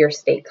your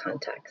state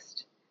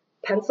context.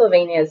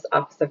 Pennsylvania's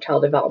Office of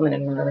Child Development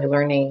and Early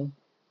Learning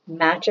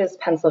matches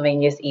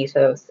Pennsylvania's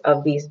ethos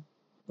of these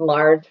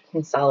large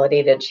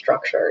consolidated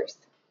structures.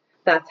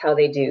 That's how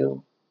they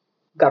do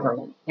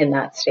government in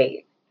that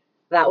state.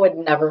 That would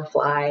never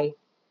fly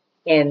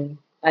in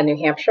New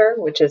Hampshire,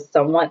 which is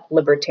somewhat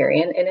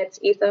libertarian in its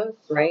ethos,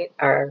 right?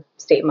 Our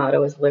state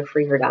motto is live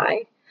free or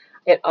die.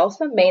 It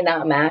also may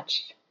not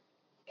match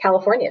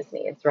California's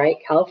needs, right?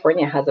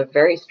 California has a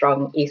very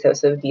strong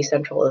ethos of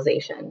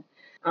decentralization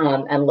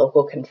and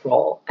local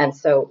control. And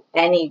so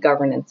any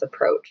governance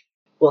approach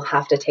will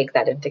have to take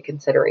that into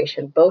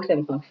consideration, both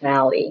in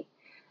functionality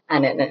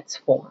and in its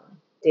form.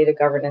 Data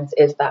governance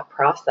is that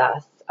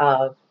process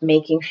of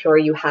making sure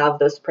you have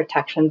those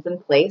protections in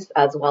place,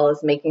 as well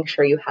as making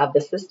sure you have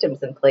the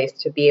systems in place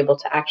to be able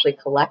to actually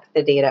collect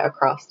the data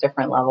across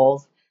different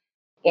levels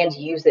and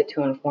use it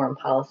to inform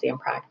policy and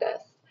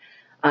practice.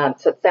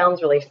 So it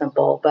sounds really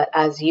simple, but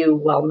as you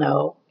well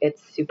know,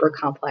 it's super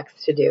complex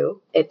to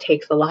do. It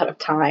takes a lot of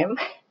time.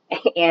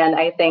 And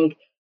I think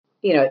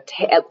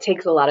it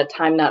takes a lot of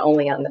time, not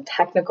only on the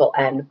technical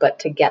end, but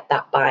to get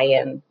that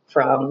buy-in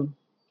from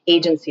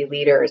agency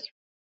leaders.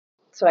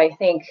 So I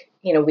think,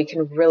 we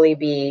can really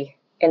be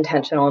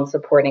intentional in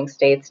supporting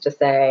states to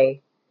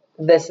say,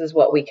 this is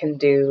what we can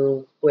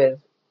do with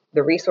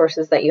the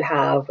resources that you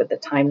have, with the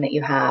time that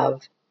you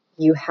have.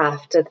 You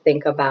have to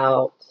think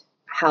about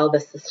how the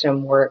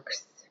system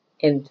works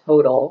in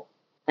total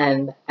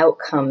and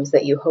outcomes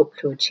that you hope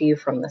to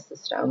achieve from the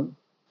system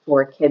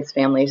for kids,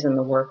 families, and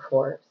the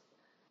workforce.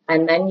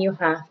 And then you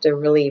have to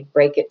really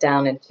break it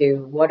down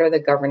into what are the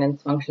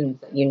governance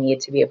functions that you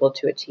need to be able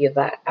to achieve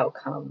that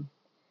outcome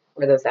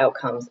or those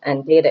outcomes.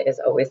 And data is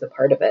always a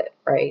part of it,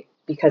 right?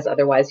 Because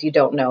otherwise you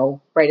don't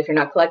know, right? If you're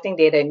not collecting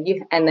data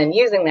and then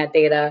using that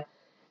data,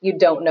 you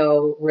don't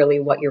know really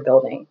what you're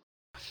building.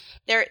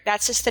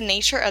 That's just the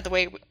nature of the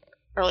way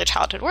early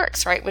childhood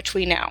works, right? Which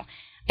we know.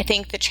 I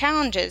think the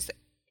challenge is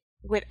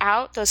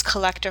without those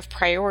collective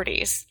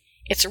priorities,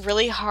 it's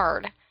really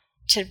hard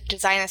to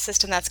design a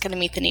system that's going to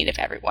meet the need of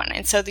everyone.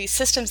 And so these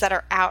systems that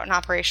are out and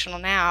operational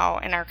now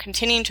and are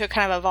continuing to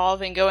kind of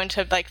evolve and go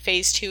into like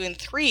phase 2 and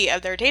 3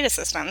 of their data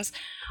systems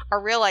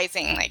are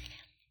realizing like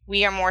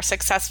we are more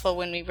successful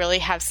when we really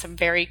have some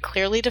very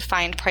clearly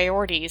defined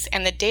priorities,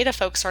 and the data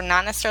folks are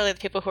not necessarily the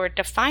people who are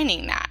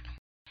defining that.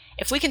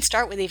 If we can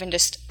start with even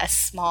just a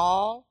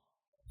small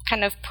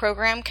kind of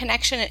program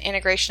connection and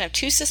integration of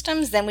 2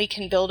 systems, then we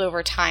can build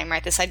over time,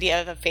 right? This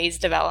idea of a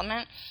phased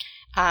development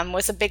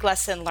was a big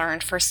lesson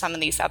learned for some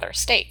of these other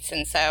states.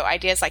 And so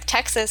ideas like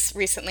Texas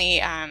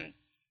recently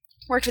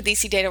worked with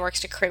EC DataWorks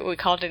to create what we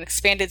called an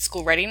expanded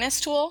school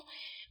readiness tool,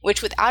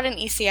 which without an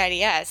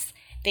ECIDS,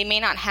 they may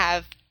not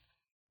have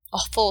a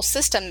full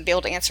system to be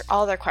able to answer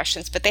all their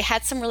questions, but they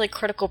had some really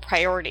critical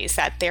priorities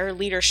that their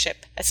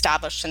leadership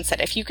established and said,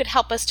 if you could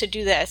help us to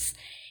do this.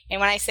 And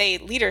when I say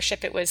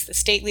leadership, it was the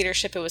state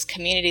leadership, it was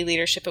community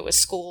leadership, it was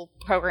school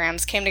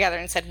programs came together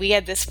and said, we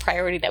had this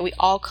priority that we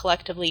all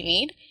collectively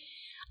need.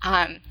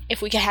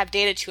 If we can have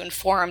data to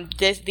inform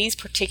these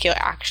particular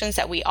actions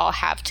that we all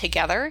have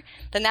together,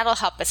 then that'll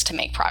help us to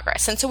make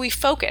progress. And so we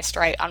focused,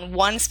 right, on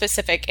one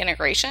specific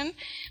integration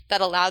that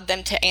allowed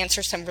them to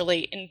answer some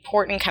really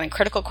important kind of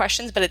critical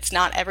questions, but it's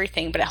not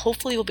everything, but it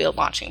hopefully will be a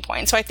launching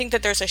point. So I think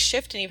that there's a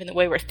shift in even the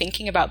way we're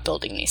thinking about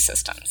building these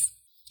systems.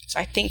 So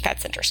I think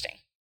that's interesting.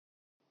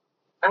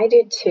 I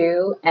do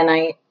too. And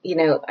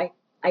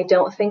I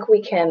don't think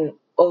we can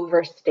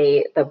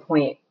overstate the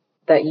point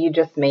that you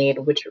just made,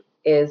 which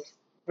is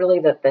really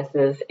that this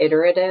is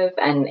iterative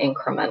and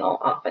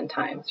incremental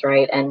oftentimes,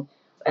 right? And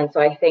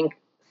so I think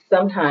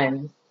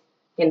sometimes,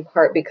 in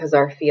part because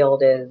our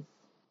field is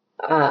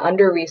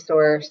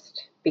under-resourced,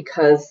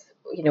 because,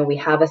 we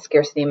have a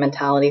scarcity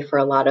mentality for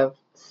a lot of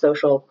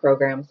social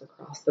programs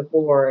across the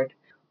board,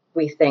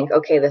 we think,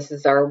 okay, this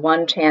is our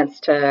one chance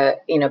to,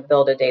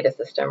 build a data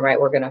system, right?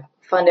 We're going to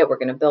fund it, we're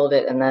going to build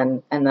it, and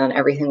then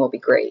everything will be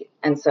great.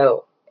 And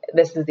so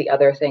this is the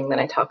other thing that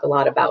I talk a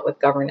lot about with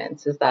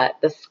governance, is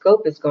that the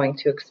scope is going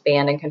to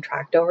expand and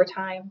contract over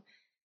time.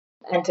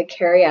 And to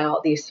carry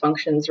out these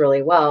functions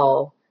really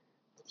well,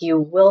 you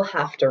will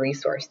have to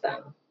resource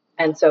them.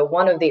 And so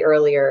one of the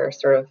earlier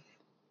sort of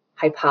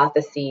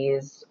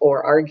hypotheses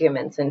or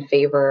arguments in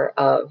favor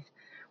of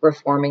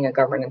reforming a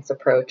governance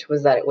approach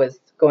was that it was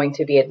going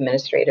to be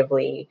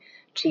administratively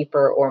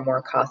cheaper or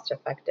more cost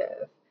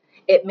effective.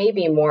 It may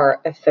be more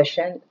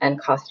efficient and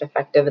cost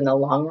effective in the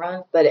long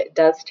run, but it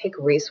does take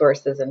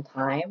resources and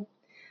time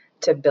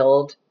to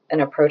build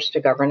an approach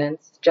to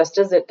governance, just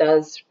as it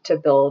does to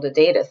build a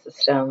data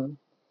system.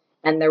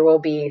 And there will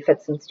be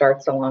fits and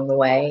starts along the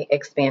way,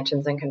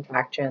 expansions and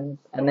contractions,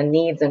 and the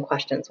needs and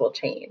questions will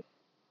change.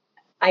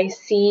 I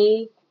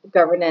see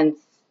governance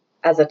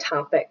as a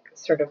topic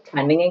sort of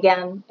trending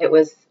again. It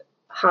was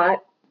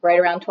hot right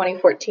around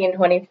 2014,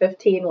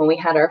 2015, when we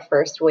had our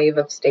first wave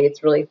of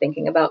states really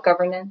thinking about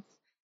governance.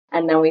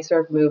 And then we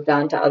sort of moved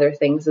on to other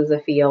things as a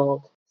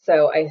field.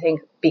 So I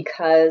think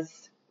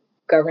because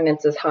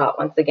governance is hot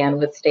once again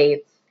with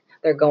states,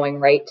 they're going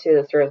right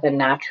to sort of the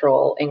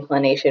natural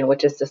inclination,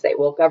 which is to say,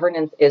 well,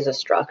 governance is a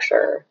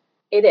structure.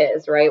 It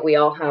is, right? We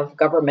all have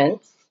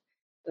governments.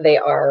 They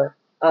are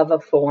of a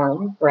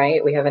form,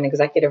 right? We have an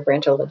executive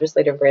branch, a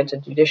legislative branch, a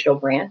judicial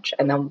branch,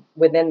 and then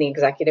within the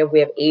executive,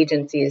 we have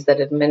agencies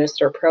that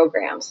administer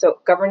programs. So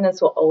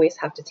governance will always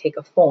have to take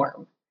a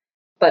form.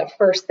 But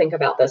first, think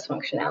about those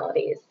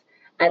functionalities.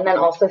 And then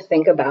also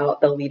think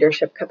about the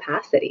leadership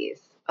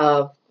capacities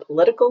of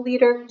political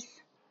leaders.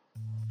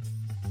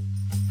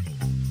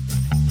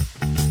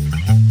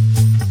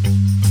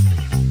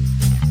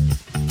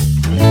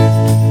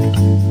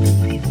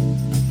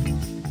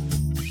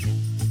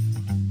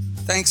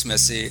 Thanks,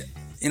 Missy.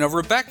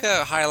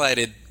 Rebecca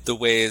highlighted the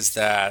ways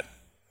that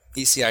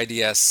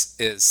ECIDS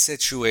is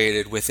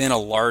situated within a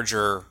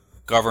larger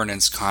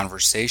governance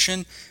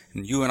conversation.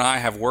 And you and I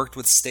have worked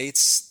with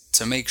states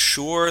to make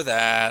sure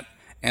that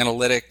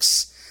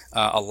analytics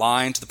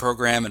align to the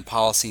program and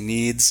policy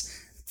needs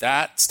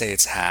that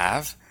states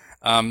have.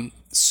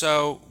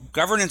 So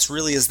governance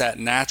really is that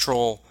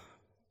natural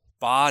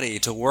body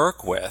to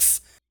work with.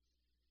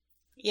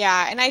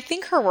 Yeah, and I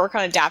think her work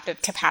on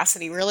adaptive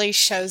capacity really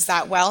shows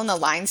that well and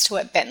aligns to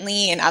what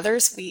Bentley and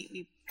others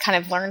we kind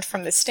of learned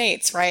from the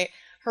states, right?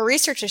 Her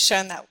research has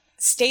shown that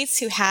states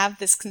who have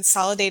this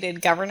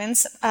consolidated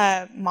governance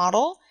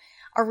model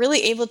are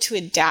really able to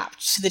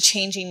adapt to the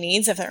changing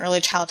needs of the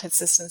early childhood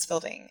systems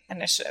building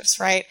initiatives,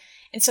 right?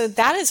 And so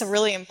that is a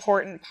really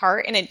important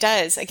part, and it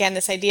does, again,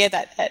 this idea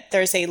that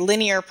there's a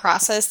linear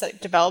process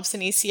that develops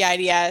in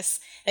ECIDS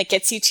that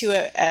gets you to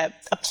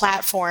a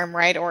platform,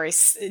 right, or a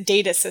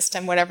data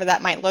system, whatever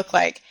that might look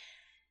like.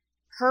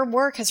 Her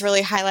work has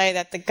really highlighted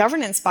that the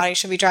governance body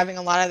should be driving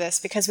a lot of this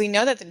because we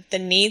know that the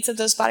needs of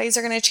those bodies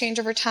are going to change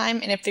over time,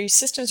 and if these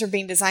systems are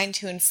being designed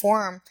to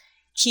inform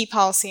key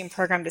policy and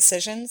program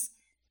decisions,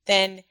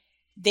 then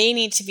they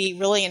need to be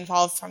really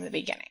involved from the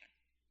beginning.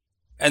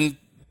 And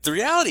the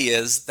reality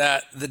is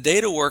that the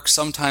data work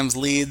sometimes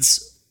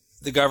leads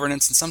the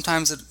governance and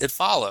sometimes it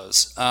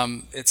follows.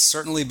 It's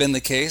certainly been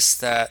the case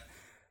that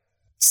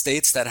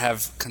states that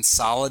have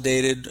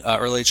consolidated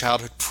early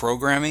childhood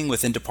programming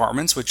within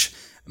departments, which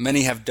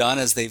many have done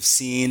as they've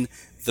seen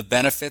the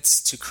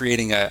benefits to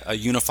creating a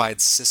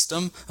unified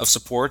system of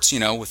supports,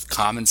 with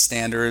common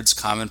standards,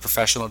 common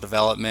professional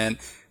development,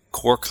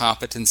 core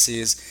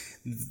competencies.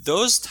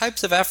 Those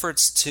types of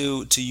efforts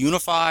to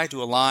unify,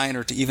 to align,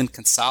 or to even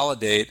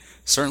consolidate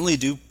certainly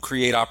do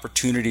create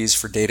opportunities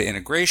for data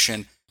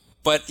integration.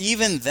 But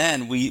even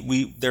then,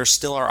 there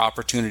still are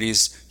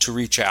opportunities to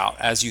reach out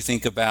as you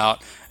think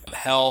about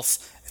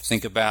health,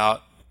 think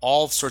about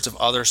all sorts of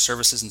other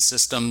services and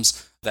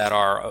systems that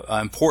are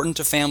important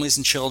to families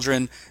and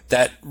children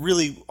that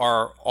really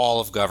are all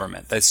of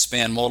government, that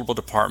span multiple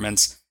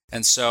departments.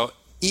 And so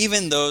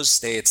even those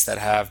states that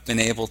have been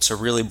able to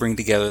really bring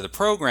together the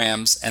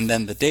programs and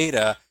then the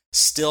data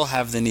still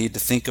have the need to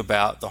think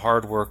about the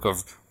hard work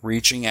of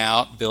reaching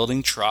out,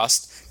 building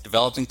trust,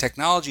 developing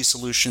technology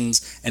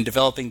solutions, and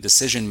developing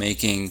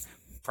decision-making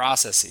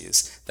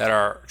processes that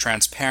are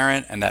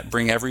transparent and that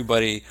bring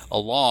everybody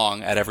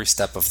along at every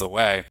step of the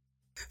way.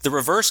 The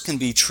reverse can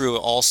be true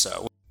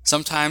also.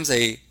 Sometimes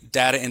a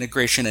data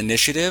integration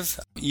initiative,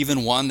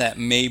 even one that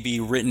may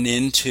be written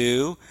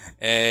into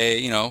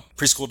a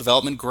preschool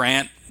development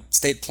grant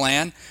state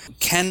plan,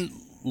 can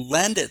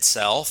lend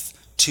itself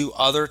to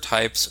other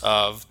types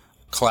of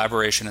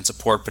collaboration and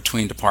support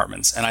between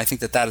departments. And I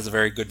think that is a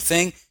very good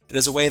thing. It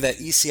is a way that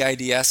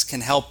ECIDS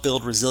can help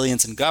build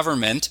resilience in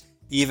government,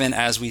 even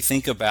as we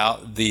think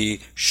about the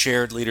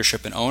shared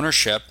leadership and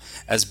ownership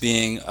as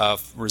being a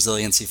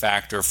resiliency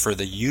factor for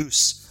the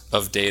use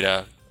of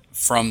data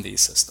from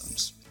these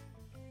systems.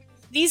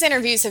 These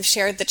interviews have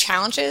shared the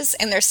challenges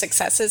and their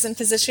successes in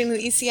positioning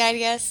the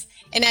ECIDS.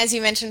 And as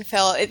you mentioned,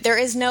 Phil, there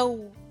is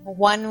no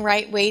one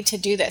right way to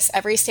do this.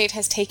 Every state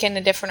has taken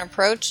a different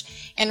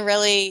approach and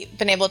really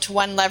been able to,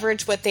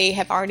 leverage what they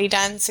have already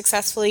done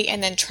successfully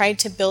and then tried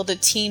to build a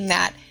team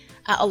that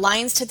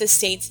aligns to the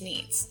state's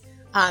needs.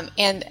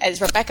 And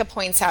as Rebecca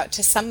points out,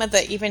 to some of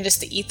even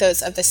just the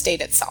ethos of the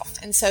state itself.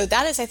 And so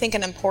that is, I think,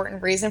 an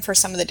important reason for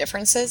some of the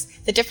differences.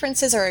 The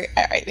differences are,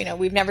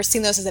 we've never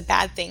seen those as a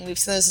bad thing. We've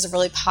seen those as a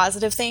really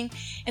positive thing.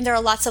 And there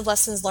are lots of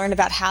lessons learned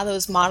about how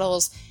those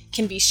models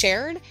can be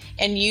shared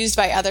and used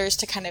by others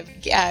to kind of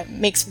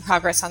make some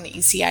progress on the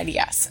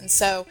ECIDS. And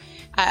so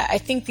I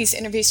think these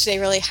interviews today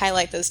really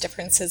highlight those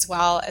differences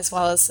as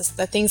well as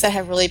the things that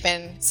have really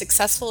been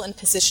successful in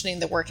positioning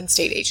the work in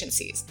state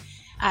agencies.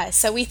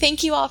 So we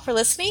thank you all for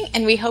listening,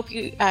 and we hope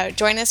you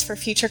join us for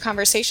future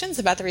conversations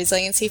about the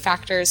resiliency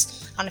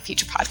factors on a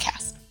future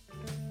podcast.